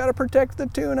future. We got to protect the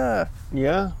tuna.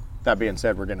 Yeah. That being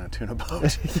said, we're getting a tuna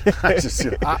boat. I'm just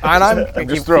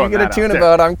throwing that a tuna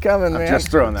boat, I'm coming, man. Just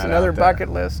throwing that it's another out there. bucket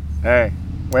list. Hey,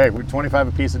 wait, we're 25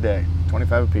 a piece a day.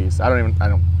 25 apiece.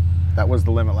 That was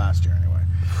the limit last year anyway.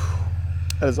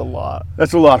 That is a lot.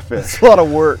 That's a lot of fish. It's a lot of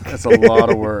work. That's a lot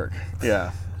of work.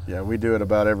 Yeah. Yeah, we do it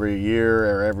about every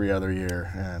year or every other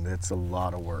year, and it's a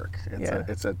lot of work.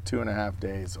 It's a 2.5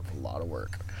 days of a lot of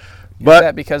work. Is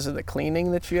that because of the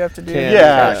cleaning that you have to do?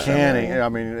 Canning. I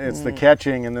mean, it's the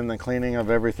catching and then the cleaning of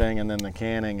everything and then the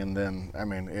canning and then,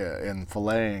 and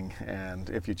filleting. And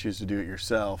if you choose to do it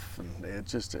yourself, and it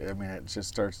just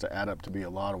starts to add up to be a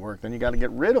lot of work. Then you got to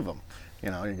get rid of them. You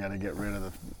got to get rid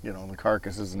of the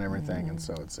carcasses and everything. And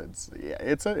so it's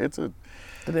a.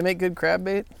 Do they make good crab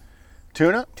bait?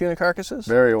 Tuna Carcasses?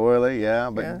 Very oily,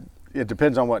 but it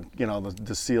depends on what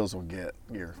the seals will get.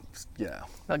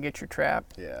 They'll get your trap.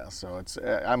 Yeah, so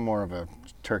I'm more of a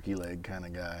turkey leg kind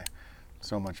of guy.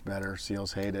 So much better.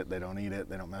 Seals hate it. They don't eat it.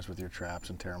 They don't mess with your traps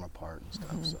and tear them apart and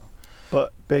stuff. So,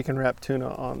 but bacon wrapped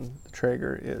tuna on the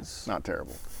Traeger is not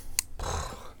terrible.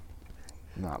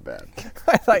 Not bad.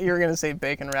 I thought you were going to say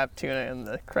bacon wrapped tuna in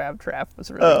the crab trap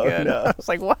was really good. No. I was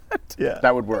like, what? Yeah,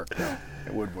 that would work.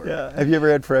 It would work. Yeah. Have you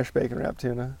ever had fresh bacon wrapped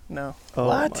tuna? No. Oh,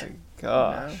 what? My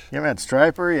gosh. You haven't had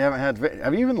striper? You haven't had?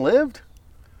 Have you even lived?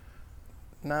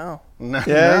 No. No.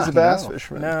 Yeah, he's a bass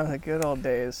fisherman. No, the good old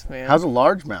days, man. How's a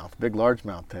largemouth? Big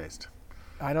largemouth taste?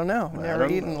 I don't know.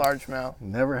 Never eaten largemouth.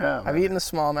 Never have. I've eaten a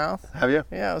smallmouth. Have you?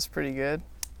 Yeah, it was pretty good.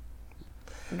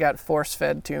 It got force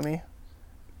fed to me.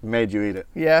 Made you eat it?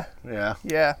 Yeah. Yeah.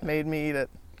 Yeah, made me eat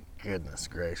it. Goodness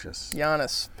gracious.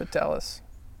 Giannis Patelis.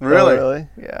 Really? Oh, really?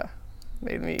 Yeah.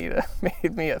 Made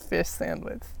me a fish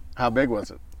sandwich. How big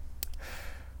was it?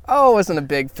 Oh, it wasn't a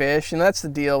big fish, and that's the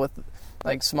deal with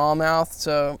like smallmouth.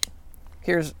 So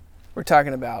we're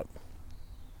talking about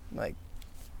we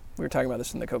were talking about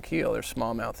this in the coquille. There's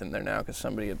smallmouth in there now because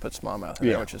somebody had put smallmouth in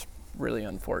there, which is really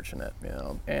unfortunate,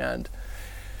 and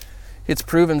it's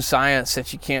proven science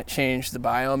that you can't change the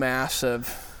biomass of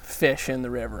fish in the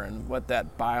river. And what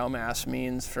that biomass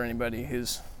means for anybody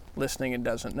who's listening and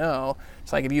doesn't know,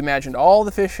 it's like if you imagined all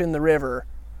the fish in the river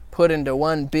put into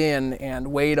one bin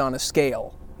and weighed on a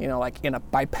scale, like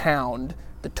by pound,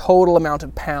 the total amount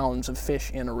of pounds of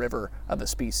fish in a river of a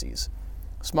species.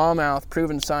 Smallmouth,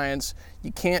 proven science,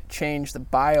 you can't change the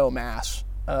biomass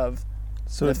of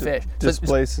the fish.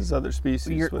 Displaces other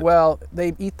species. Well,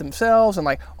 they eat themselves,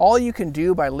 and all you can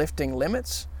do by lifting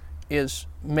limits is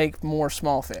make more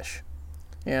small fish.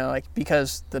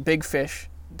 Because the big fish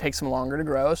takes them longer to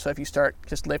grow. So if you start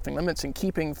just lifting limits and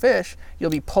keeping fish,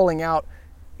 you'll be pulling out,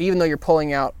 even though you're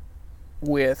pulling out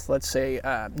with, let's say,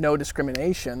 no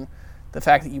discrimination, the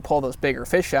fact that you pull those bigger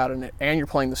fish out and you're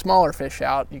pulling the smaller fish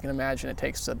out, you can imagine it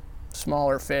takes the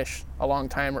smaller fish a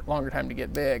longer time to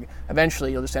get big.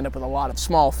 Eventually you'll just end up with a lot of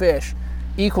small fish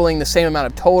equaling the same amount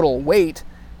of total weight,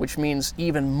 which means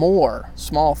even more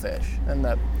small fish. And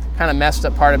the kind of messed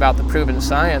up part about the proven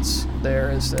science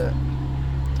there is that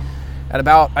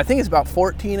I think it's about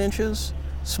 14 inches,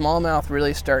 smallmouth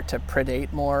really start to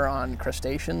predate more on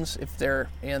crustaceans if they're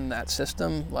in that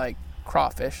system, like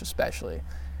crawfish especially,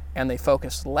 and they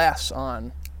focus less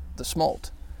on the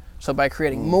smolt. So by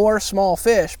creating more small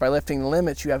fish, by lifting the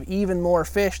limits, you have even more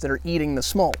fish that are eating the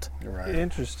smolt. Right.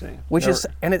 Interesting.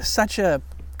 And it's such a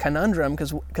conundrum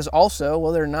because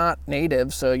also, they're not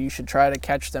native, so you should try to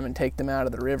catch them and take them out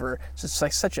of the river. So it's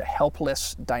like such a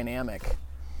helpless dynamic.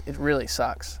 It really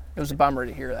sucks. It was a bummer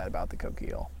to hear that about the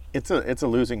coquille. It's a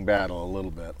losing battle a little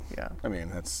bit. Yeah. I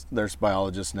mean, there's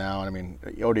biologists now, and I mean,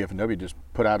 ODF&W just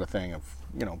put out a thing of,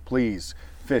 please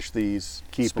fish these,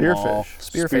 keep them all,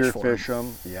 spearfish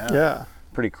them. Yeah. Yeah.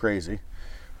 Pretty crazy,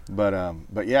 but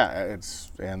yeah,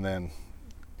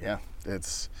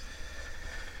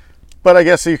 But I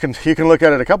guess you can look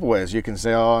at it a couple ways. You can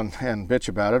say and bitch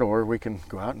about it, or we can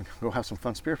go out and go have some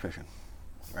fun spearfishing,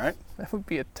 right? That would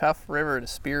be a tough river to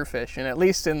spearfish in, at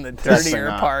least in the dirtier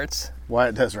parts.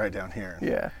 Wyatt does right down here.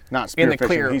 Yeah. Not spearfishing. In the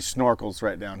clear. He snorkels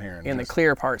right down here. In the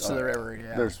clear parts of the river,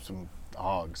 yeah. There's some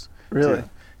hogs. Really? Too.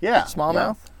 Yeah.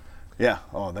 Smallmouth? Yeah.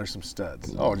 Oh, there's some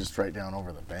studs. Oh, just right down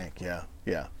over the bank. Yeah.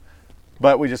 Yeah.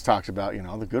 But we just talked about,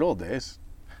 the good old days.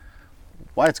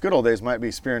 Wyatt's good old days might be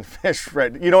spearing fish,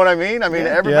 right? You know what I mean? I mean,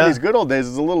 everybody's good old days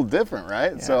is a little different,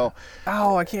 right? Yeah. So.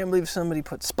 Oh, I can't believe somebody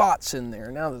put spots in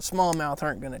there. Now the smallmouth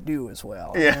aren't going to do as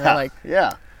well. Yeah.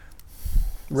 Yeah.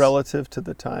 Relative to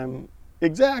the time.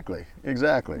 Exactly.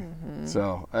 Mm-hmm.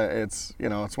 So it's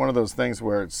it's one of those things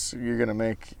where are you going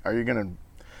to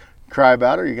cry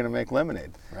about it, or are you going to make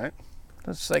lemonade, right?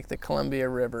 It's like the Columbia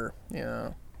River,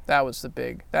 That was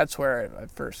that's where I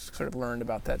first sort of learned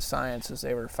about that science, as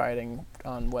they were fighting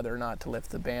on whether or not to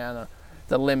lift the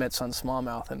limits on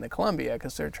smallmouth in the Columbia,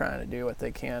 because they're trying to do what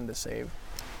they can to save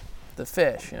the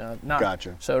fish, not.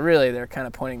 Gotcha. So really, they're kind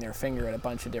of pointing their finger at a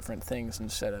bunch of different things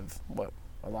instead of what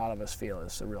a lot of us feel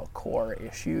is the real core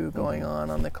issue going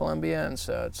on the Columbia. And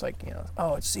so it's like,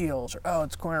 oh, it's seals, or oh,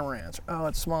 it's cormorants, or oh,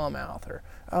 it's smallmouth, or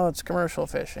oh, it's commercial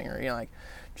fishing, or like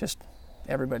just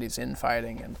everybody's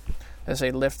infighting. And as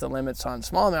they lift the limits on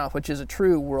smallmouth, which is a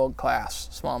true world-class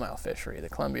smallmouth fishery, the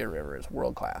Columbia River is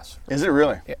world-class. Is it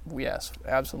really? Yes,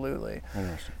 absolutely.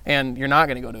 Interesting. And you're not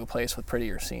going to go to a place with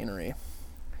prettier scenery.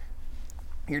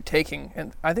 You're taking,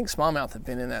 and I think smallmouth have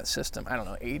been in that system, I don't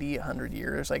know, 80, 100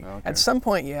 years. Like, at some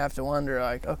point you have to wonder,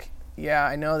 like, okay, yeah,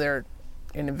 I know they're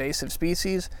an invasive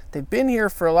species. They've been here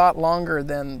for a lot longer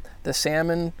than the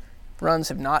salmon runs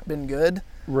have not been good.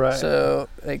 Right. So,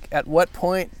 like, at what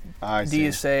point do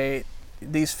you see. say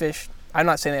these fish, I'm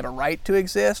not saying they have a right to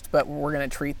exist, but we're going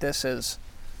to treat this as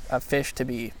a fish to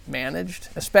be managed,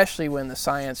 especially when the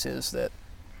science is that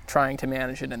trying to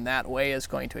manage it in that way is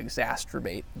going to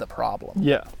exacerbate the problem.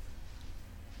 Yeah.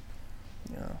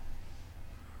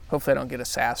 Hopefully I don't get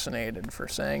assassinated for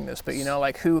saying this, but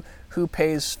like who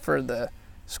pays for the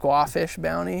squawfish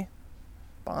bounty?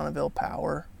 Bonneville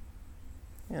Power.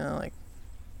 Like,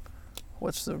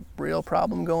 what's the real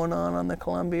problem going on the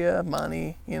Columbia?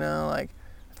 Money. Like,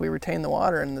 if we retain the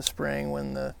water in the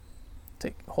spring to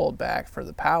hold back for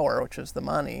the power, which is the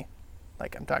money,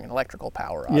 like I'm talking electrical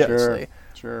power, obviously.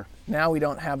 Sure. Now we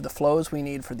don't have the flows we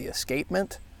need for the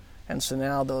escapement, and so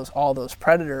now all those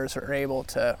predators are able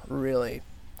to really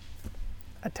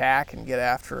attack and get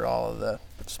after all of the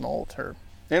smolt.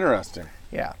 Interesting.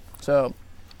 Yeah. So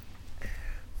you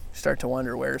start to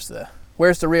wonder where's the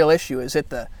real issue? Is it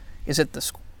the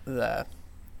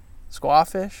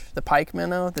squawfish, the pike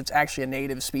minnow, that's actually a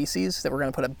native species that we're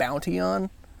going to put a bounty on?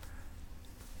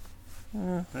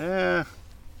 Yeah.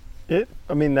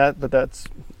 But that's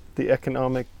the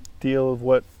economic deal of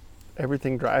what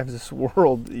everything drives this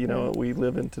world, we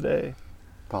live in today.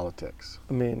 Politics.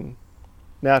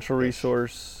 Natural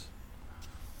resource,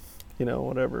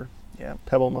 whatever. Yeah.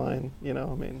 Pebble mine,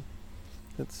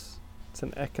 it's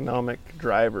an economic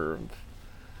driver of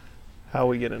how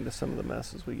we get into some of the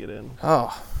messes we get in.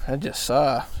 Oh, I just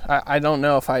saw. I don't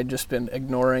know if I'd just been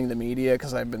ignoring the media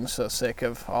because I've been so sick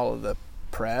of all of the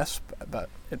press, but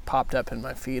it popped up in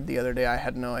my feed the other day. I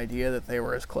had no idea that they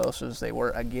were as close as they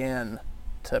were again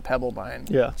to Pebble Mine.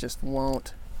 Yeah. It just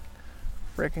won't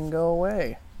frickin' go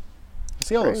away. I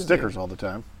see all those Crazy. stickers all the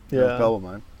time. Yeah. Pebble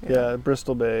Mine. Yeah,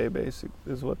 Bristol Bay basic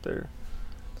is what they're.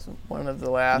 It's one of the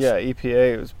last. Yeah,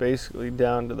 EPA was basically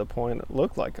down to the point it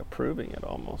looked like approving it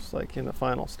almost, like in the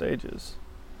final stages.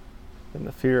 And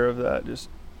the fear of that just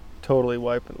totally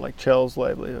wiping, like Chell's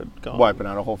livelihood gone. Wiping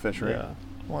out a whole fishery. Yeah.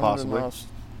 One possibly. of the most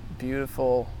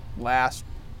beautiful last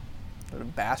sort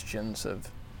of bastions of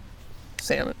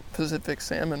salmon, Pacific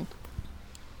salmon.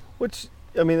 Which,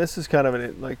 this is kind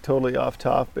of totally off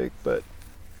topic, but,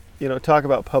 talk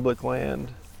about public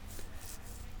land.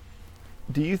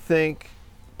 Do you think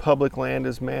public land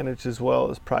is managed as well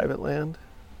as private land?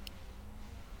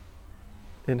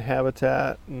 In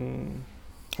habitat and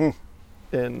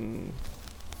in...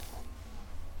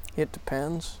 It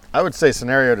depends. I would say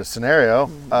scenario to scenario.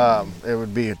 It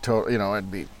would be a total, it'd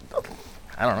be,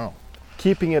 I don't know.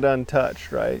 Keeping it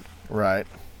untouched, right? Right.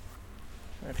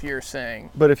 If you're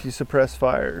saying. But if you suppress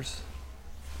fires,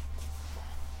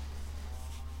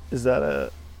 is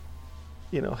that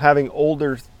having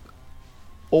older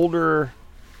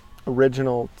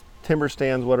original timber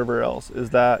stands, whatever else,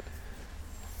 is that,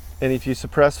 and if you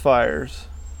suppress fires,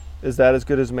 is that as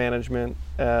good as management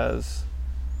as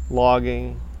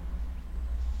logging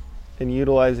and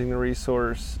utilizing the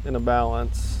resource in a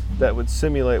balance that would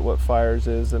simulate what fires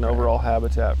is and overall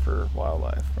habitat for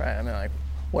wildlife? Right.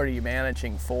 What are you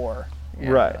managing for?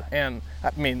 Right. And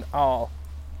I'll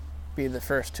be the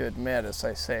first to admit, as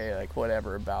I say,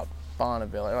 whatever about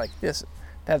Bonneville,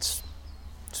 that's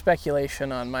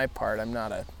speculation on my part. I'm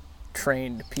not a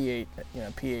trained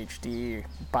PhD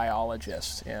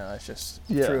biologist. It's just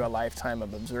through a lifetime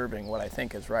of observing what I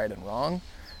think is right and wrong.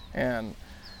 And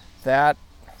that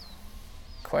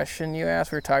question you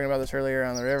asked, we were talking about this earlier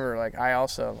on the river, I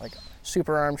also,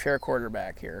 super armchair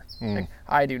quarterback here.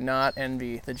 I do not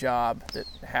envy the job that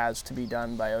has to be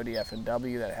done by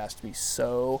ODF&W, that has to be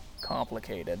so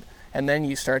complicated. And then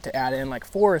you start to add in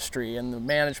forestry and the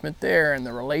management there and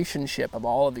the relationship of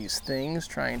all of these things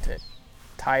trying to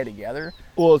tie together.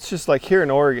 Well, it's just like here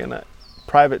in Oregon,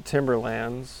 private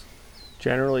timberlands,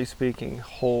 generally speaking,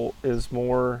 is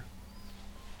more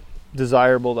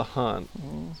desirable to hunt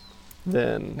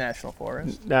than National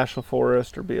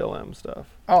Forest or BLM stuff.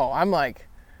 Oh, I'm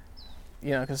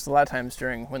because a lot of times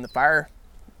when the fire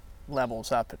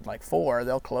level's up at 4,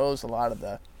 they'll close a lot of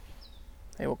the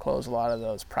they will close a lot of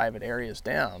those private areas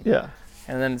down. Yeah.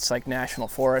 And then it's like national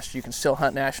forest. You can still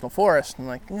hunt national forest. I'm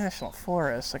like, national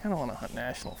forest? Like, I don't want to hunt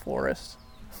national forest.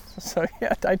 So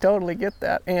yeah, I totally get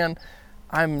that. And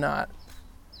I'm not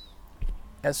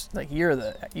as like you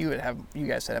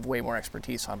guys have way more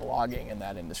expertise on logging in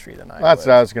that industry than I would. That's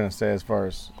what I was going to say as far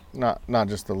as not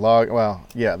just the log. Well,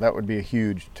 yeah, that would be a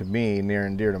huge, to me, near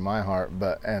and dear to my heart.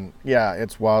 And yeah,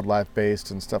 it's wildlife based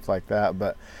and stuff like that.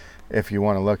 But if you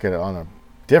want to look at it on a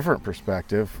different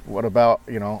perspective, what about,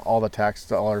 all the tax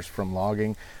dollars from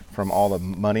logging, from all the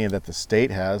money that the state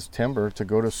has, timber, to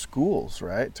go to schools,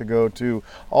 right? To go to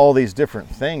all these different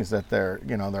things that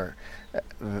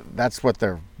that's what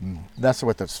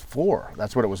that's for.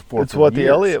 That's what it was for. It's what the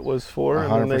Elliott was for,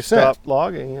 100%. And then they stopped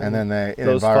logging. And then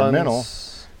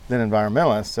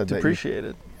environmentalists said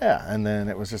depreciated. And then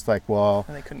it was just like, well,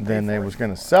 And they was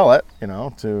going to sell it,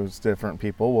 to different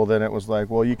people. Well, then it was like,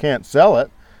 well, you can't sell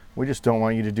it. We just don't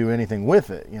want you to do anything with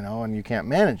it, and you can't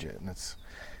manage it. And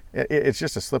it's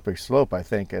just a slippery slope, I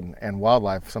think, and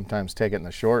wildlife sometimes take it in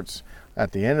the shorts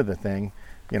at the end of the thing,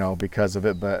 because of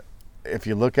it. But if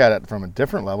you look at it from a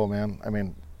different level, man, I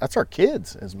mean, that's our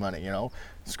kids' money,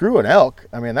 Screw an elk.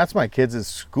 I mean, that's my kids'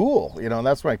 school,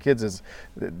 that's my kids'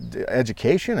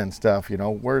 education and stuff,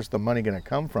 Where's the money going to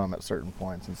come from at certain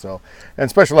points? And so, and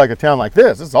especially like a town like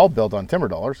this is all built on timber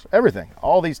dollars, everything,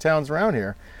 all these towns around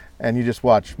here. And you just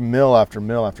watch mill after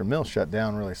mill after mill shut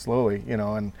down really slowly,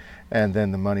 and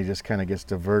then the money just kind of gets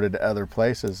diverted to other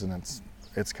places, and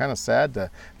it's kind of sad to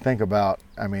think about.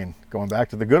 I mean, going back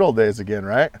to the good old days again,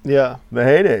 right? Yeah. The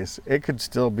heydays. It could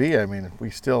still be. I mean,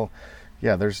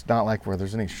 there's not like where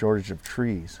there's any shortage of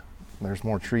trees. There's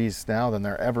more trees now than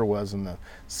there ever was in the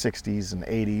 60s and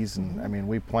 80s, and I mean,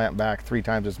 we plant back 3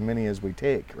 times as many as we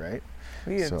take, right?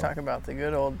 We could talk about the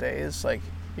good old days, like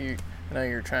you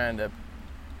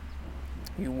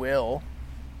will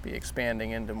be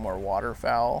expanding into more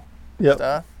waterfowl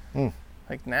stuff.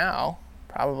 Like now,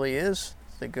 probably is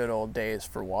the good old days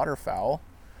for waterfowl.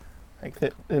 Like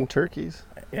and turkeys.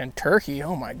 And turkey,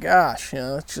 oh my gosh,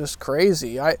 it's just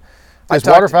crazy. Is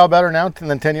waterfowl better now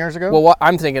than 10 years ago? Well,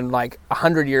 I'm thinking like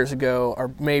 100 years ago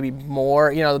or maybe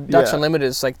more. Ducks Unlimited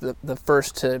is like the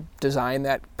first to design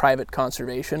that private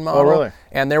conservation model. Oh, really?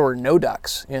 And there were no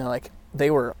ducks. They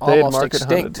were They had almost market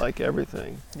extinct. hunted like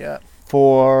everything. Yeah.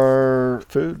 For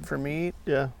food, for meat.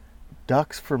 Yeah.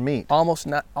 Ducks for meat. Almost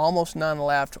none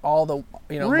left. All the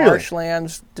Really?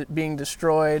 marshlands being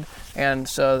destroyed, and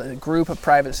so the group of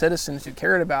private citizens who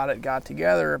cared about it got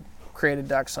together, created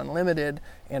Ducks Unlimited,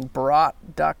 and brought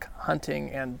duck hunting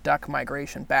and duck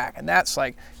migration back. And that's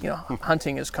like,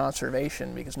 hunting is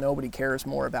conservation because nobody cares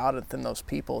more about it than those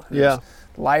people whose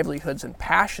livelihoods and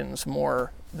passions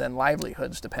more than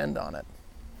livelihoods depend on it.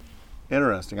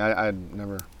 Interesting. I'd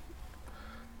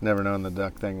never known the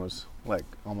duck thing was like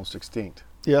almost extinct.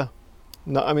 Yeah.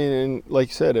 No, I mean, and like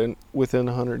you said, within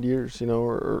 100 years,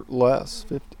 or less,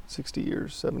 50, 60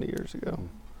 years, 70 years ago.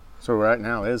 So right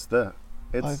now it's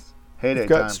heyday We've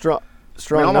got time. strong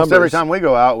almost numbers. every time we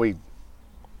go out, we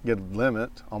get a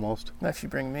limit almost. If you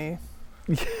bring me.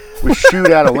 We shoot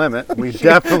at a limit. We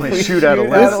definitely shoot at a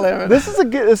limit. This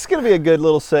is going to be a good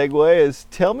little segue. Is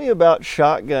tell me about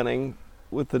shotgunning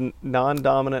with the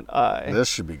non-dominant eye. This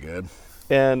should be good.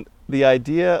 And the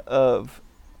idea of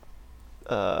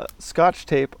Scotch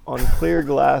tape on clear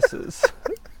glasses.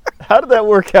 How did that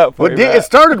work out for you, Matt? It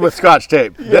started with Scotch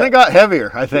tape. Then it got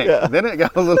heavier, I think. Yeah. Then it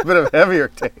got a little bit of heavier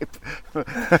tape.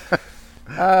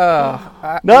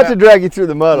 Not to drag you through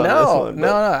the mud on this one.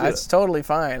 No, that's totally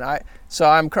fine. So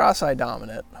I'm cross-eye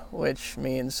dominant, which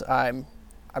means I'm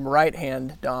right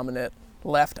hand dominant,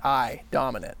 left eye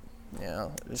dominant.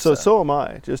 So am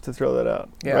I, just to throw that out.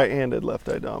 Yeah. Right-handed, left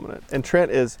eye dominant. And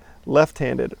Trent is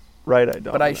left-handed, right eye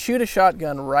dominant. But I shoot a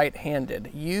shotgun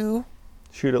right-handed. You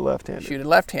shoot it left-handed. Shoot it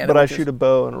left-handed. But I shoot a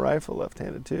bow and a rifle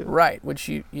left-handed too. Right, which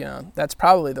that's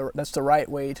probably that's the right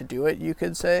way to do it, you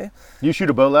could say. You shoot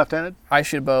a bow left-handed? I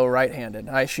shoot a bow right-handed.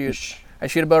 I shoot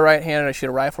a bow right-handed, I shoot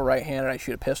a rifle right-handed, I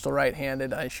shoot a pistol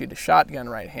right-handed, I shoot a shotgun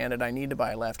right-handed. I need to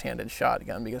buy a left-handed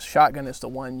shotgun because shotgun is the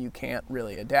one you can't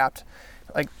really adapt.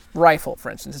 Like rifle, for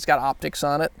instance, it's got optics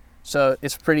on it, so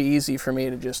it's pretty easy for me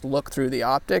to just look through the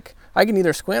optic. I can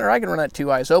either squint or I can run at 2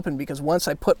 eyes open because once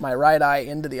I put my right eye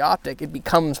into the optic, it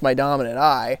becomes my dominant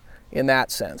eye in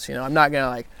that sense. I'm not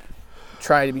going to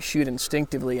try to shoot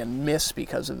instinctively and miss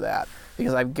because of that,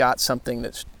 because I've got something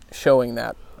that's showing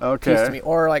that piece to me.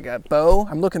 Or like a bow,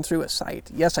 I'm looking through a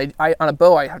sight. Yes, I on a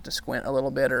bow I have to squint a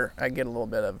little bit, or I get a little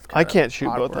bit of I can't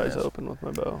shoot both eyes open with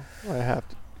my bow. I have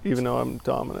to, even though I'm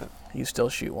dominant. You still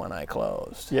shoot one eye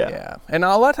closed. Yeah. And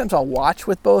a lot of times I'll watch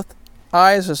with both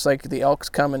eyes, just like the elk's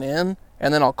coming in,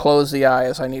 and then I'll close the eye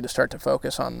as I need to start to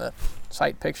focus on the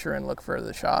sight picture and look for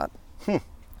the shot.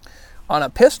 On a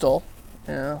pistol,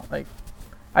 like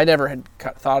I never had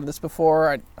thought of this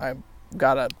before. I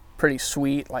got a pretty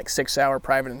sweet 6-hour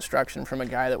private instruction from a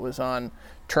guy that was on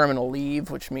terminal leave,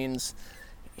 which means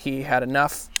he had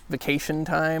enough vacation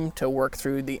time to work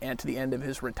through to the end of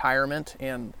his retirement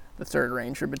in the 3rd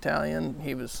Ranger Battalion.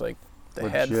 He was like the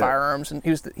head firearms, and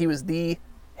he was the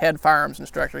head firearms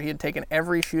instructor. He had taken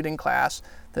every shooting class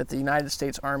that the United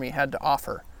States Army had to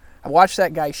offer. I watched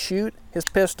that guy shoot his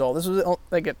pistol. This was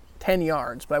like at 10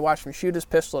 yards, but I watched him shoot his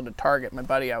pistol at a target. My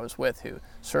buddy I was with, who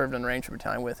served in the Ranger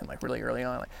Battalion with him, really early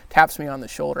on, taps me on the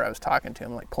shoulder. I was talking to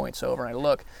him, points over, and I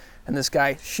look, and this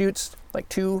guy shoots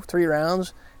 2-3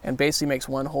 rounds and basically makes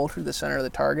one hole through the center of the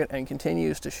target and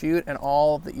continues to shoot, and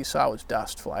all that you saw was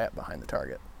dust fly up behind the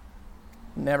target.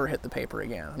 Never hit the paper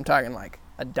again. I'm talking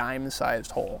a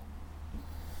dime-sized hole.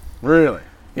 Really?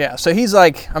 Yeah, so he's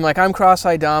I'm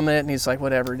cross-eye dominant, and he's like,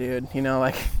 whatever, dude,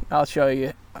 I'll show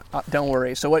you, don't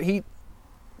worry. So what he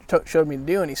showed me to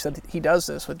do, and he said he does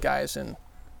this with guys in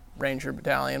Ranger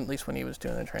Battalion, at least when he was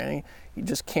doing the training, you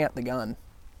just cant the gun.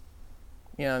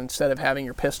 Instead of having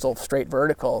your pistol straight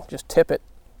vertical, just tip it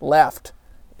left,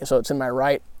 so it's in my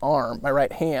right arm, my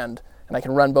right hand, and I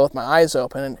can run both my eyes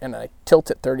open, and I tilt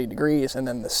it 30 degrees, and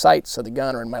then the sights of the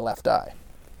gun are in my left eye.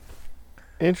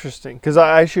 Interesting, because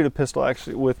I shoot a pistol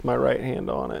actually with my right hand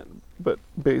on it, but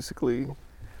basically,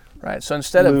 right. So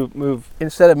instead of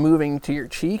moving to your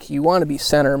cheek, you want to be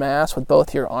center mass with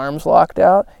both your arms locked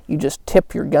out. You just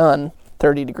tip your gun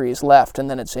 30 degrees left,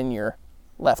 and then it's in your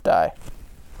left eye.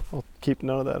 I'll keep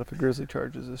note of that if a grizzly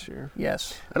charges this year.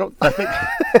 Yes. I think.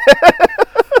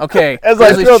 Okay. As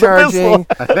I grizzly's throw the charging. pistol.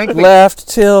 I think Left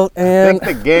tilt and. I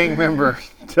think the gang member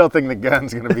tilting the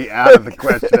gun's going to be out of the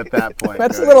question at that point.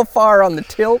 That's a little far on the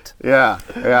tilt. Yeah.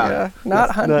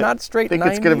 Not straight. I think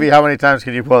 90. it's going to be how many times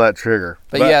can you pull that trigger?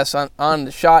 But yes, on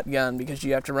the shotgun, because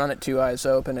you have to run it 2 eyes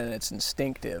open and it's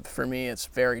instinctive. For me, it's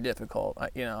very difficult.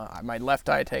 My left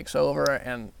eye takes over,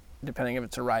 and depending if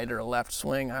it's a right or a left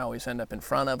swing, I always end up in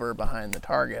front of or behind the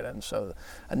target. And so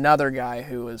another guy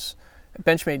who was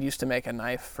Benchmade used to make a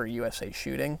knife for USA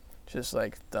shooting, just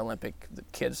like the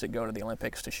kids that go to the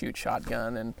Olympics to shoot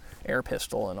shotgun and air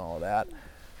pistol and all of that.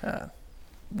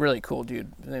 Really cool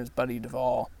dude. His name is Buddy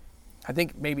Duvall. I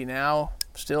think maybe now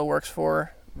still works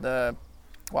for the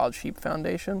Wild Sheep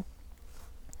Foundation.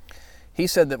 He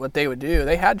said that what they would do,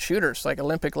 they had shooters,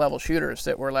 Olympic level shooters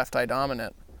that were left eye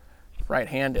dominant,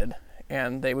 right-handed,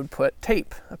 and they would put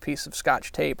a piece of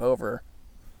Scotch tape over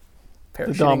a pair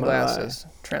of shooting glasses.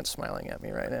 Trent's smiling at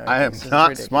me right now. I am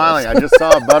not smiling. I just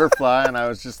saw a butterfly and I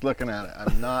was just looking at it.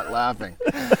 I'm not laughing.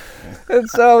 And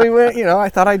so we went, I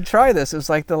thought I'd try this. It was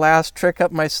the last trick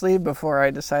up my sleeve before I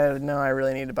decided, no, I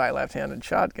really need to buy a left-handed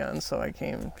shotgun. So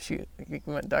we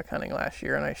went duck hunting last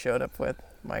year, and I showed up with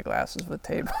my glasses with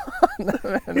tape on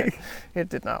them, and it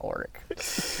did not work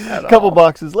at all. A couple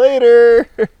boxes later.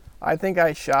 I think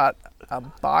I shot a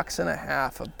box and a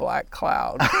half of Black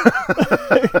Cloud.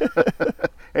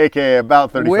 AKA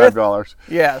about $35.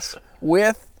 Yes,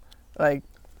 with a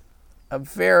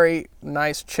very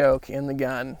nice choke in the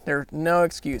gun. There are no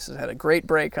excuses. Had a great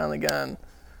break on the gun,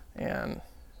 and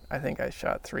I think I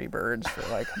shot 3 birds for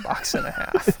a box and a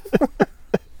half.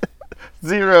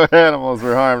 0 animals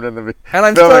were harmed in the video. And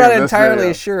I'm still not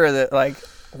entirely sure that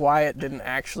Wyatt didn't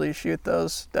actually shoot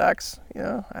those ducks. I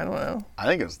don't know. I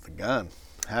think it was the gun.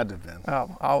 Had to have been.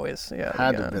 Oh, always, yeah.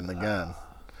 Had to have been the gun.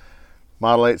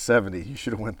 Model 870. You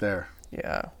should have went there.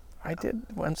 Yeah. I did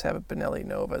once have a Benelli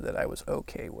Nova that I was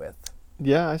okay with.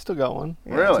 Yeah, I still got one.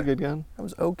 Yeah, really? It's a good gun. I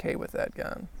was okay with that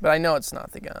gun. But I know it's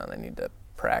not the gun. I need to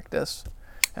practice,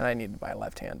 and I need to buy a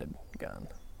left-handed gun.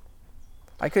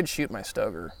 I could shoot my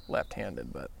Stoeger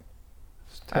left-handed, but...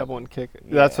 Just have one kick.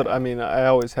 Yeah. That's what I mean. I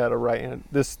always had a right-handed.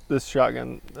 This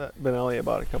shotgun that Benelli I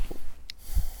bought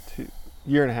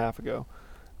year and a half ago,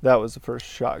 that was the first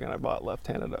shotgun I bought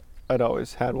left-handed. I'd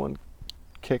always had one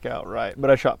kick out right, but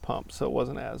I shot pumps, so it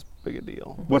wasn't as big a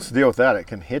deal. What's the deal with that? It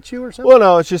can hit you or something? Well,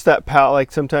 no, it's just that powder.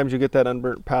 Sometimes you get that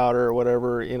unburnt powder or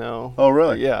whatever, Oh,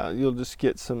 really? Yeah, you'll just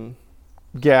get some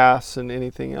gas and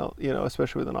anything else,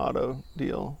 especially with an auto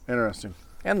deal. Interesting.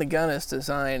 And the gun is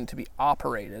designed to be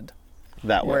operated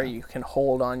That way. where you can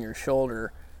hold on your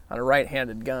shoulder. On a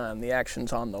right-handed gun, the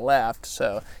action's on the left,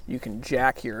 so you can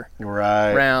jack your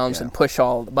rounds and push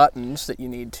all the buttons that you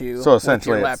need to with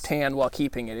your left hand while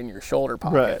keeping it in your shoulder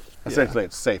pocket. Right. Essentially,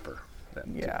 it's safer.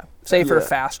 Yeah. Safer,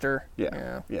 faster.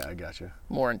 Yeah, I got you.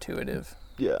 More intuitive.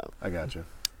 Yeah. I got you.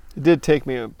 It did take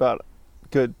me about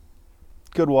a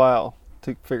good while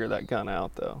to figure that gun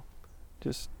out, though.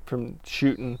 Just from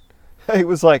shooting. It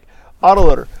was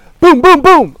autoloader. Boom, boom,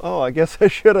 boom. Oh, I guess I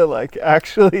should have like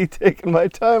actually taken my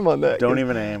time on that. Don't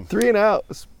even aim. 3 and out.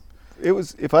 It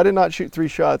was, if I did not shoot 3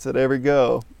 shots at every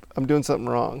go, I'm doing something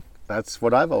wrong. That's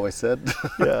what I've always said.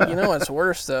 Yeah. You know what's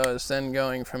worse though is then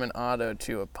going from an auto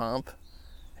to a pump,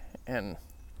 and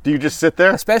Do you just sit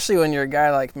there? especially when you're a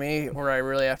guy like me, where I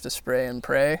really have to spray and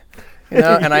pray, you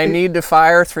know, and I need to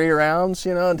fire 3 rounds,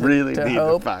 you know, to, Really to need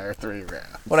hope. to fire 3 rounds.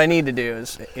 What I need to do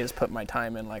is put my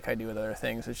time in like I do with other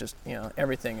things. It's just, you know,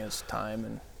 everything is time,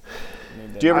 and you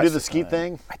need to Do you ever do the invest skeet time.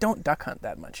 thing? I don't duck hunt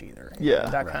that much either. Yeah.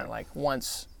 I duck hunt like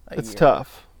once a It's year.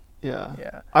 tough. Yeah.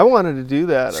 Yeah. I wanted to do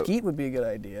that. Skeet would be a good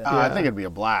idea. I Yeah. think it'd be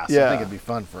a blast. I Yeah. think it'd be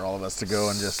fun for all of us to go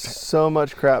and just. So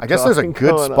much crap. I guess there's a talking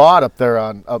good going on. spot up there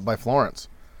up by Florence.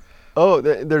 Oh,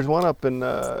 there's one up in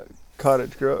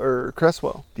Cottage Grove or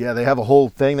Cresswell. Yeah, they have a whole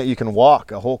thing that you can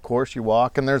walk, a whole course you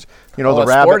walk, and there's, you know, Well,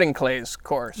 the a rabbit. sporting clays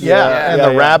course. Yeah, and Yeah,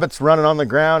 the yeah. rabbits running on the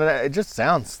ground, and it just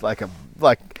sounds like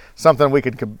something we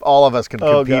could all of us could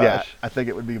Oh, compete at. gosh. I think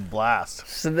it would be a blast.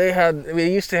 So we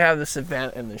used to have this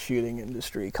event in the shooting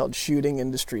industry called Shooting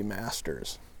Industry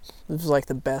Masters. It was like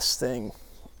the best thing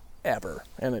ever,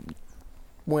 and it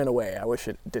went away. I wish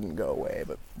it didn't go away,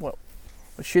 but what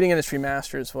Shooting Industry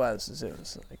Masters was it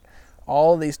was like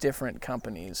all these different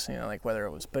companies, you know, like whether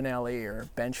it was Benelli or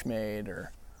Benchmade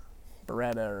or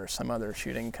Beretta or some other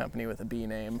shooting company with a B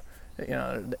name, you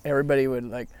know, everybody would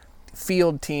like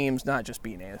field teams, not just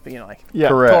B names, but you know, like Yeah.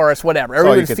 Correct. Taurus, whatever. That's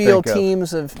all Everybody you would could field think of.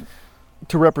 teams of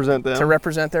To represent them. to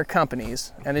represent their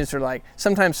companies, and these are like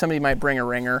sometimes somebody might bring a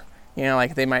ringer, you know,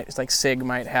 like they might, it's like Sig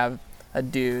might have a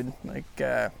dude like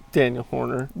Daniel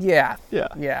Horner. yeah,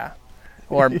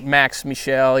 or Max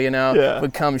Michel, you know, Yeah.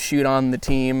 would come shoot on the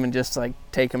team and just like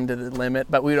take them to the limit,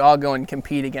 but we'd all go and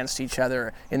compete against each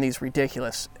other in these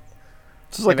ridiculous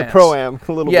Just like events. a pro-am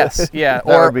a little yes bit. yeah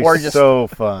That or would be or just so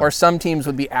fun. or some teams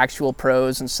would be actual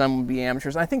pros and some would be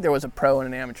amateurs. I think there was a pro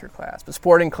and an amateur class, but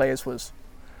Sporting Clays was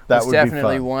That would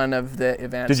definitely be fun. one of the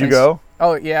events. Did you And go?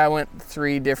 Oh yeah, I went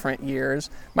 3 different years.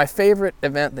 My favorite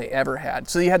event they ever had.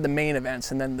 So you had the main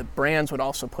events, and then the brands would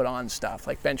also put on stuff.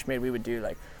 Like Benchmade, we would do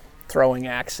like throwing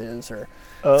axes or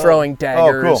throwing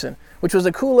daggers, cool. and which was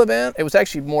a cool event. It was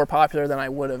actually more popular than I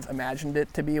would have imagined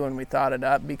it to be when we thought it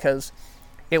up, because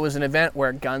it was an event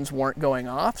where guns weren't going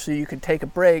off, so you could take a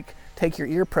break, take your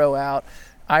ear pro out,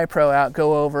 eye pro out,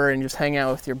 go over and just hang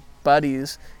out with your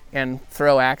buddies and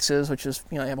throw axes, which is,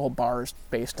 you know, they have whole bars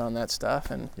based on that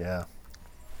stuff, and Yeah.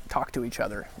 talk to each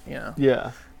other, you know.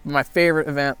 Yeah. My favorite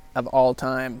event of all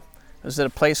time was at a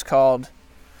place called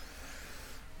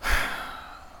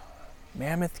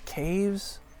Mammoth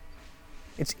Caves.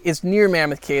 It's near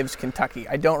Mammoth Caves, Kentucky.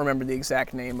 I don't remember the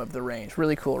exact name of the range.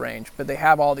 Really cool range, but they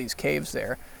have all these caves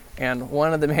there. And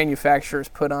one of the manufacturers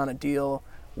put on a deal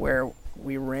where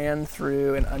we ran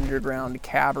through an underground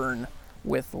cavern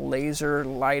with laser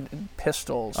lighted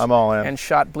pistols. I'm all in. And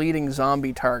shot bleeding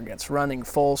zombie targets running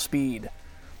full speed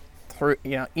through,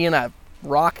 you know, in a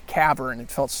rock cavern.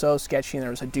 It felt so sketchy, and there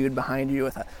was a dude behind you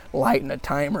with a light and a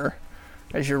timer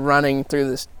as you're running through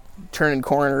this, turning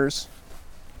corners,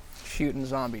 shooting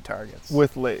zombie targets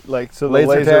With so the Laser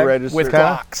laser tag? register. with kinda?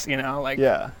 Glocks, you know, like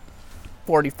Yeah.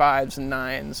 45s and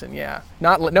 9s, and yeah,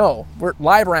 we're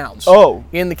live rounds. Oh.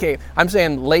 In the cave. I'm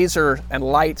saying laser and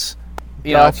lights,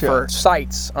 you know, Gotcha. for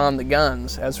sights on the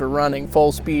guns as we're running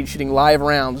full speed, shooting live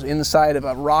rounds inside of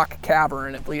a rock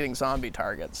cavern at bleeding zombie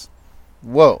targets.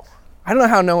 Whoa. I don't know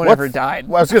how no one ever died.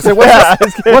 Well, I was gonna say,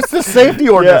 what's the safety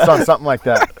ordinance on something like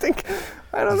that?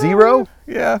 I don't know. 0?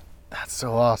 Yeah. That's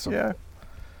so awesome. Yeah.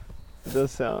 It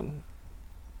does sound.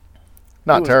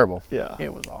 Not It was- terrible. Yeah.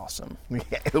 It was awesome. Yeah,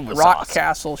 it was Rock awesome.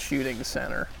 Castle Shooting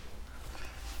Center.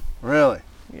 Really?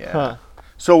 Yeah. Huh.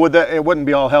 So it wouldn't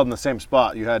be all held in the same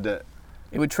spot. You had to.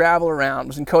 It would travel around. It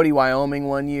was in Cody, Wyoming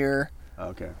one year.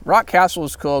 Okay. Rock Castle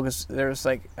was cool because there was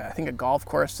like, I think, a golf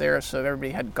course there, so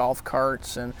everybody had golf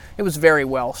carts, and it was very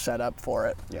well set up for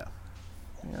it. Yeah.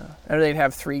 Yeah. And they'd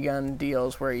have 3-gun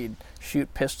deals where you'd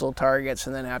shoot pistol targets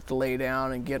and then have to lay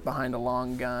down and get behind a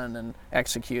long gun and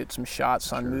execute some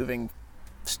shots on moving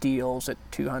steels at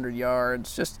 200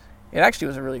 yards. Just, it actually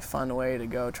was a really fun way to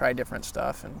go try different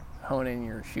stuff and hone in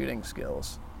your shooting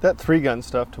skills. That 3-gun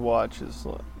stuff to watch is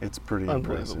It's pretty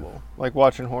impressive. unbelievable. Like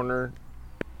watching Horner.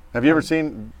 Have you ever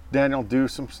seen Daniel do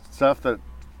some stuff that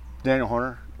Daniel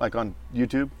Horner, like on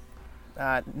YouTube?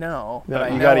 No, No, but I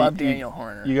you know gotta- of you- Daniel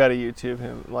Horner. You got to YouTube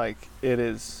him. Like it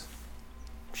is.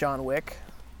 John Wick.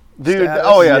 Dude, Status?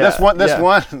 oh yeah, Yeah, this one,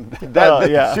 Oh,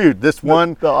 yeah. dude, this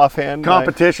one The offhand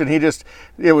competition,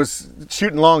 it was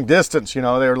shooting long distance, you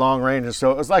know, they were long ranges,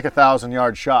 so it was like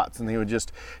 1,000-yard shots, and he would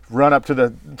just run up to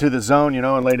the zone, you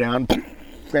know, and lay down,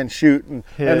 and shoot, and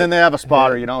Hit, then they have a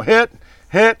spotter, hit. you know, hit,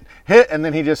 and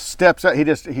then he just steps up. He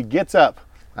gets up.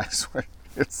 I swear,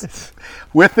 it's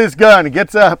with his gun. He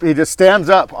gets up. He just stands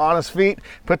up on his feet,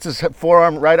 puts his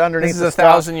forearm right underneath. This is the stock.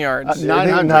 1,000 yards.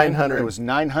 900. 900. It was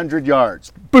 900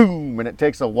 yards. Boom, and it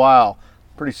takes a while.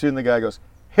 Pretty soon the guy goes,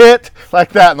 hit,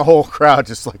 like that, and the whole crowd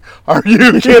just like, are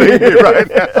you kidding me right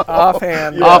now?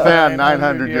 Offhand. Offhand,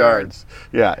 900 yards.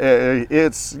 Yeah,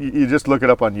 it's, you just look it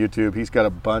up on YouTube. He's got a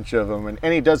bunch of them,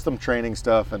 and he does some training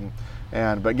stuff,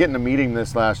 but getting to meet him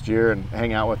this last year and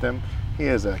hang out with him, he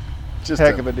is just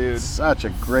Heck of a dude. Such a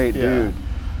great Yeah. dude.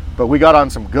 But we got on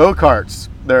some go-karts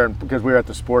there because we were at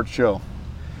the sports show.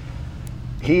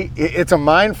 It's a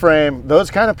mind frame.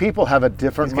 Those kind of people have a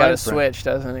different He's got a mind frame. switch,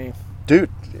 doesn't he? Dude,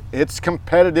 it's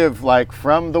competitive like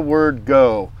from the word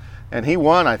go. And he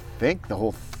won, I think, the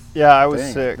whole Yeah, I was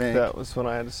thing, sick. I think. That was when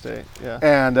I had to stay. Yeah.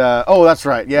 And oh, that's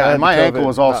right. I Yeah, had and my COVID, ankle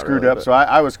was all not screwed really, up, but- so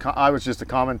I was just a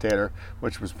commentator,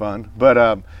 which was fun.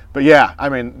 But yeah, I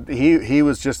mean, he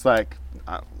was just like,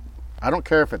 I don't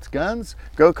care if it's guns,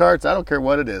 go-karts, I don't care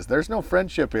what it is. There's no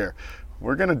friendship here.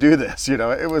 We're gonna do this. You know,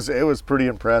 it was pretty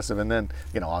impressive. And then,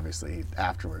 you know, obviously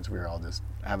afterwards we were all just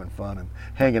having fun and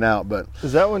hanging out. But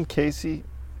Is that when Casey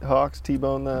Hawks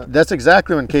T-boned that? that's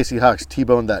exactly when Casey Hawks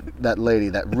T-boned that lady,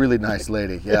 that really nice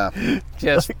lady. Yeah.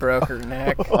 Just broke her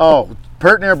neck. Oh,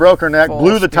 pert near broke her neck, Full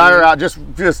blew the speed. tire out, just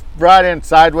right in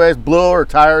sideways, blew her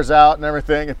tires out and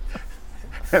everything.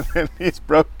 And then he's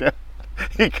broke down.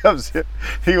 He comes in,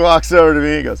 he walks over to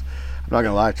me, he goes, I'm not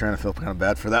gonna lie, trying to feel kind of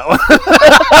bad for that one.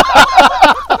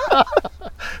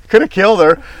 Could have killed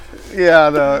her. Yeah,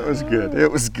 no, it was good. It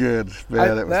was good.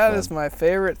 Man, it was That fun. is my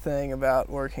favorite thing about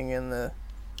working in the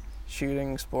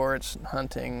shooting, sports, and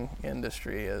hunting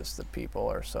industry is the people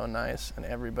are so nice and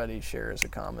everybody shares a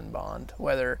common bond.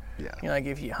 Whether, Yeah. you know, like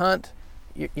if you hunt,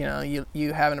 you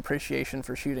have an appreciation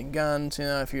for shooting guns. You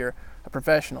know, if you're a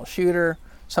professional shooter,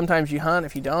 sometimes you hunt.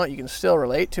 If you don't, you can still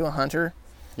relate to a hunter.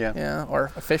 Yeah. Yeah,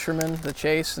 or a fisherman, the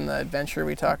chase and the adventure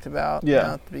we talked about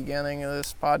Yeah. at the beginning of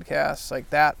this podcast, like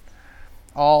that.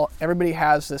 Everybody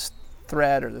has this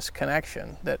thread or this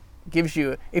connection that gives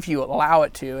you, if you allow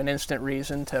it to, an instant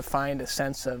reason to find a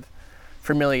sense of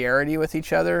familiarity with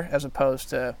each other, as opposed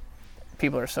to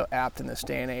people are so apt in this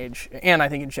day and age, and I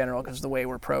think in general, because the way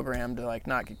we're programmed to like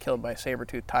not get killed by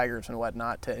saber-toothed tigers and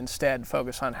whatnot, to instead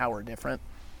focus on how we're different.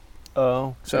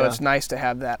 Oh. So yeah. it's nice to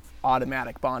have that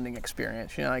automatic bonding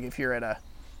experience. You know, like if you're at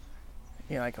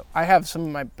like I have some of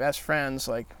my best friends,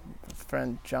 like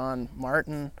friend John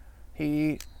Martin,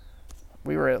 we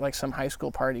were at like some high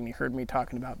school party and he heard me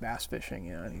talking about bass fishing,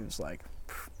 you know, and he was like,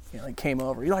 you know, he came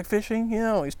over, you like fishing? You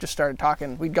know, he just started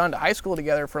talking. We'd gone to high school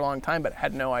together for a long time, but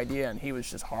had no idea, and he was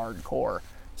just hardcore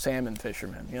salmon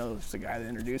fisherman. You know, it was the guy that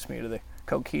introduced me to the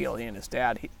coquille. He and his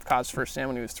dad, he caught his first salmon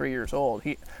when he was 3 years old.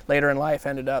 He later in life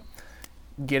ended up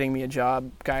getting me a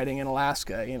job guiding in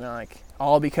Alaska, you know, like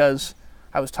all because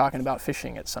I was talking about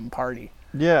fishing at some party.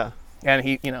 Yeah. And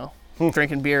he, you know,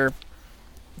 drinking beer,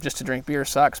 just to drink beer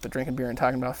sucks, but drinking beer and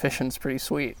talking about fishing is pretty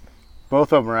sweet.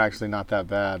 Both of them are actually not that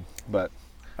bad, but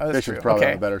Oh, that's fishing's true. probably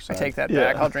Okay, on the better side. I take that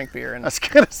Yeah. back. I'll drink beer I and was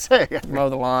gonna say. mow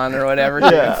the lawn or whatever.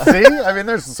 Yeah. See, I mean,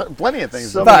 there's plenty of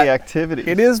things. So But many activities.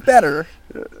 It is better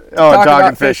Oh, talk dog about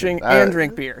and fishing and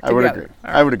drink beer I would together. agree.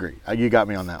 I would agree. You got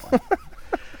me on that one.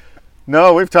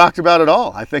 No, we've talked about it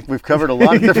all. I think we've covered a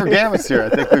lot of different gamuts here. I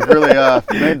think we've really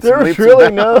made There some was leaps really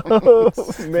and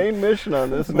bounds. no main mission on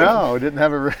this one. No, we didn't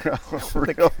have a real.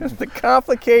 The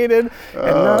complicated and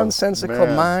Oh, nonsensical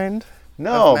man. mind.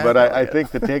 No, Matt but I Elliott.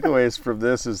 think the takeaways from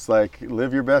this is like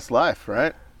live your best life,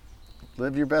 right?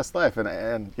 Live your best life,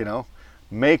 and you know,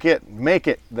 make it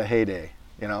the heyday.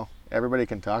 You know, everybody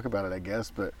can talk about it, I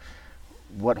guess, but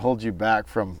what holds you back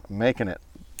from making it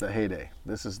the heyday?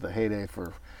 This is the heyday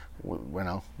for, you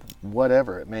know,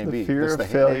 whatever it may be. The fear This of the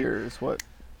heyday. failure is what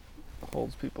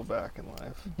holds people back in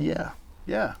life. Yeah,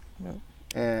 yeah. Yeah.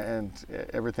 And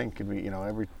everything could be, you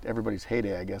know, everybody's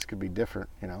heyday, I guess, could be different.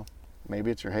 You know,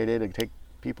 maybe it's your heyday to take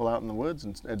people out in the woods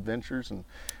and adventures and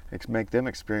make them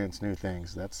experience new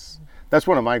things. That's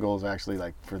one of my goals actually.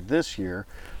 Like for this year,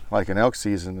 like an elk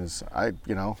season is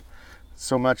you know,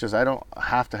 so much as I don't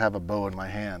have to have a bow in my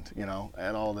hand, you know,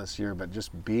 at all this year, but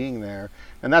just being there.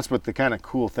 And that's what the kind of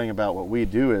cool thing about what we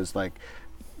do is like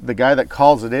the guy that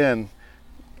calls it in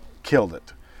killed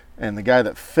it. And the guy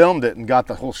that filmed it and got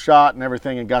the whole shot and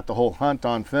everything and got the whole hunt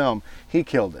on film, he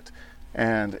killed it.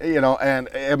 And, you know, and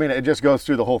I mean, it just goes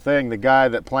through the whole thing. The guy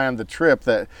that planned the trip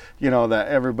that, you know, that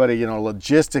everybody, you know,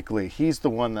 logistically, he's the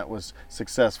one that was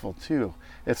successful too.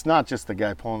 It's not just the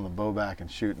guy pulling the bow back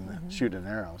and shooting an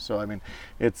arrow. So, I mean,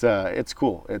 it's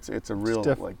cool. It's a real,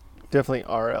 like, definitely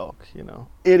our elk, you know.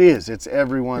 It is. It's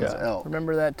everyone's Yeah. elk.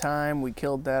 Remember that time we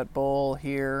killed that bull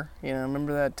here? You know,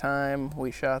 remember that time we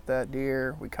shot that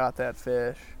deer, we caught that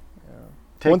fish?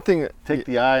 Take, One thing, take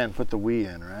the I and put the we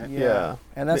in, right? Yeah.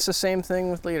 And that's the same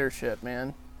thing with leadership,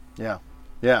 man. Yeah.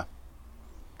 Yeah.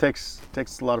 Takes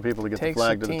a lot of people to get the Takes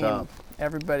flag a to the team. top.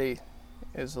 Everybody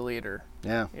is a leader.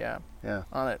 Yeah. Yeah. Yeah.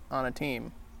 On a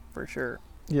team, for sure.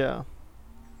 yeah.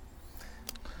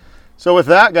 So with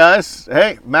that, guys,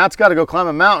 hey, Matt's got to go climb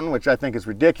a mountain, which I think is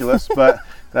ridiculous, but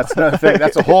that's another thing.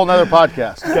 That's a whole nother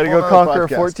podcast. Got to go conquer a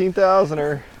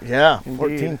 14,000er. Yeah, Indeed.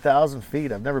 14,000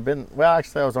 feet. I've never been. Well,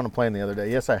 actually, I was on a plane the other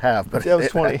day. Yes, I have, but That was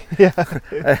 20. Yeah.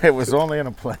 it was only in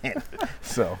a plane,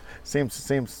 so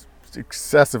seems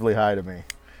excessively high to me.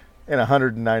 In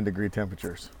 109-degree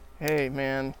temperatures. Hey,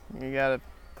 man, you got to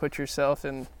put yourself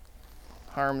in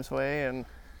harm's way and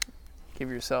give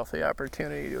yourself the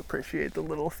opportunity to appreciate the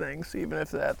little things, even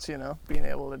if that's, you know, being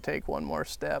able to take one more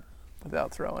step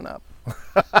without throwing up.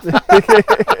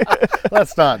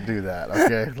 Let's not do that,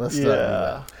 okay? Let's not do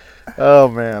Yeah. that. Oh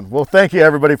man. Well, thank you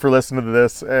everybody for listening to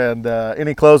this. And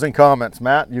any closing comments,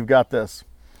 Matt? You've got this.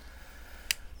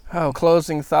 Oh,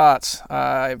 closing thoughts.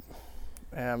 I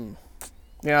am,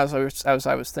 you know, as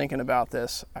I was thinking about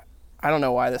this, I don't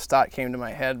know why this thought came to my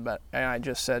head, but and I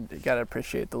just said you got to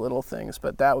appreciate the little things.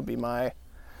 But that would be my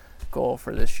goal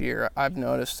for this year. I've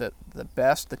noticed that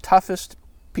the toughest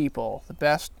people, the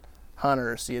best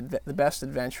hunters, the best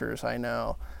adventurers I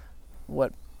know,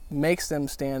 what makes them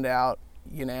stand out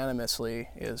unanimously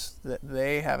is that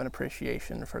they have an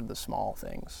appreciation for the small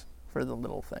things, for the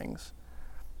little things.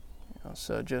 You know,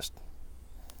 so just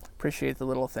appreciate the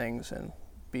little things and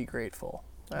be grateful.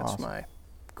 That's Awesome. my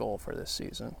goal for this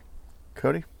season.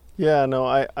 Cody? Yeah, no,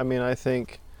 I mean, I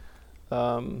think,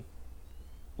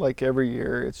 like every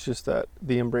year, it's just that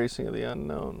the embracing of the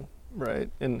unknown, right?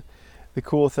 And the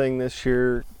cool thing this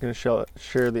year, going to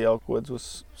share the Elkwoods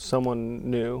with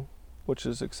someone new, which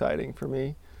is exciting for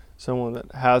me. Someone that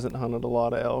hasn't hunted a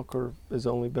lot of elk or has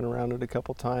only been around it a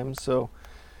couple times. So,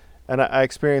 and I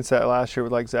experienced that last year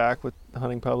with like Zach with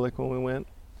Hunting Public when we went.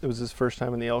 It was his first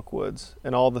time in the Elkwoods,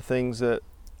 and all the things that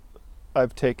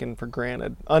I've taken for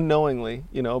granted unknowingly,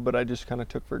 you know, but I just kind of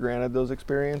took for granted those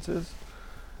experiences.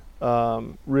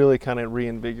 Really kind of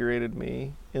reinvigorated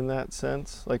me in that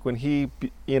sense. Like when he,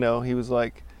 you know, he was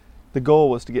like, the goal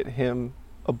was to get him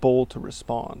a bull to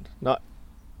respond,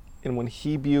 and when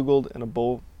he bugled and a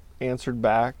bull answered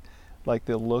back, like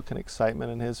the look and excitement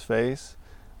in his face,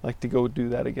 like to go do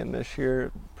that again this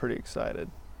year, pretty excited.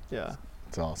 Yeah.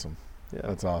 That's awesome. Yeah.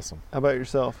 That's awesome. How about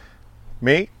yourself?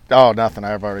 Me? Oh, nothing.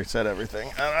 I've already said everything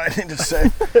I need to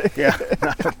say. Yeah,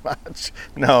 nothing much.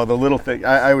 No, the little thing.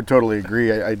 I would totally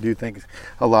agree. I do think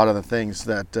a lot of the things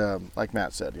that, like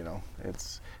Matt said, you know,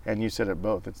 it's, and you said it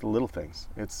both. It's the little things.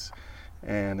 It's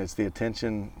the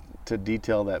attention to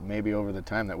detail that maybe over the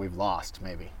time that we've lost.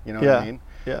 Maybe, you know what I mean?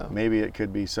 Yeah. Maybe it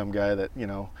could be some guy that, you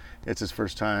know, it's his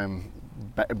first time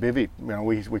bivvy. You know,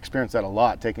 we experience that a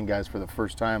lot. Taking guys for the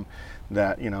first time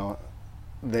that, you know,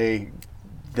 they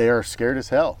are scared as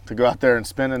hell to go out there and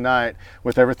spend a night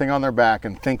with everything on their back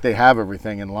and think they have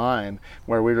everything in line,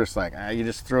 where we're just like, you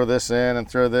just throw this in and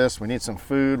throw this. We need some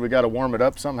food. We got to warm it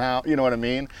up somehow. You know what I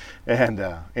mean? And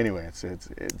anyway, it's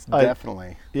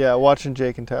definitely. Yeah, watching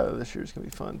Jake and Tyler this year is going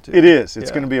to be fun too. It is. It's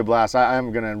Yeah. going to be a blast.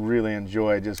 I'm going to really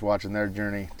enjoy just watching their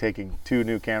journey, taking two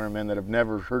new cameramen that have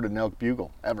never heard an elk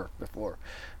bugle ever before.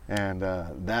 And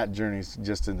that journey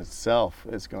just in itself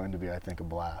is going to be, I think, a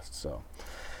blast. So.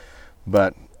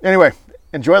 But anyway,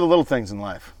 enjoy the little things in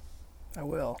life. I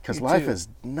will. Because You life too. is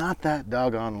not that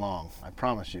doggone long. I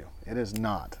promise you. It is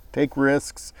not. Take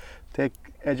risks. Take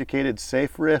educated,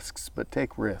 safe risks, but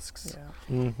take risks.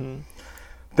 Yeah. Mm-hmm.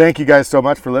 Thank you guys so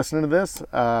much for listening to this.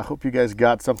 Hope you guys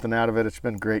got something out of it. It's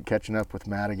been great catching up with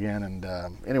Matt again. And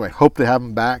anyway, hope to have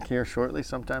him back here shortly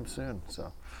sometime soon.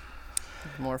 So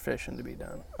More fishing to be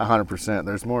done. 100%.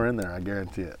 There's more in there. I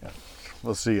guarantee it.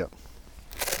 We'll see you.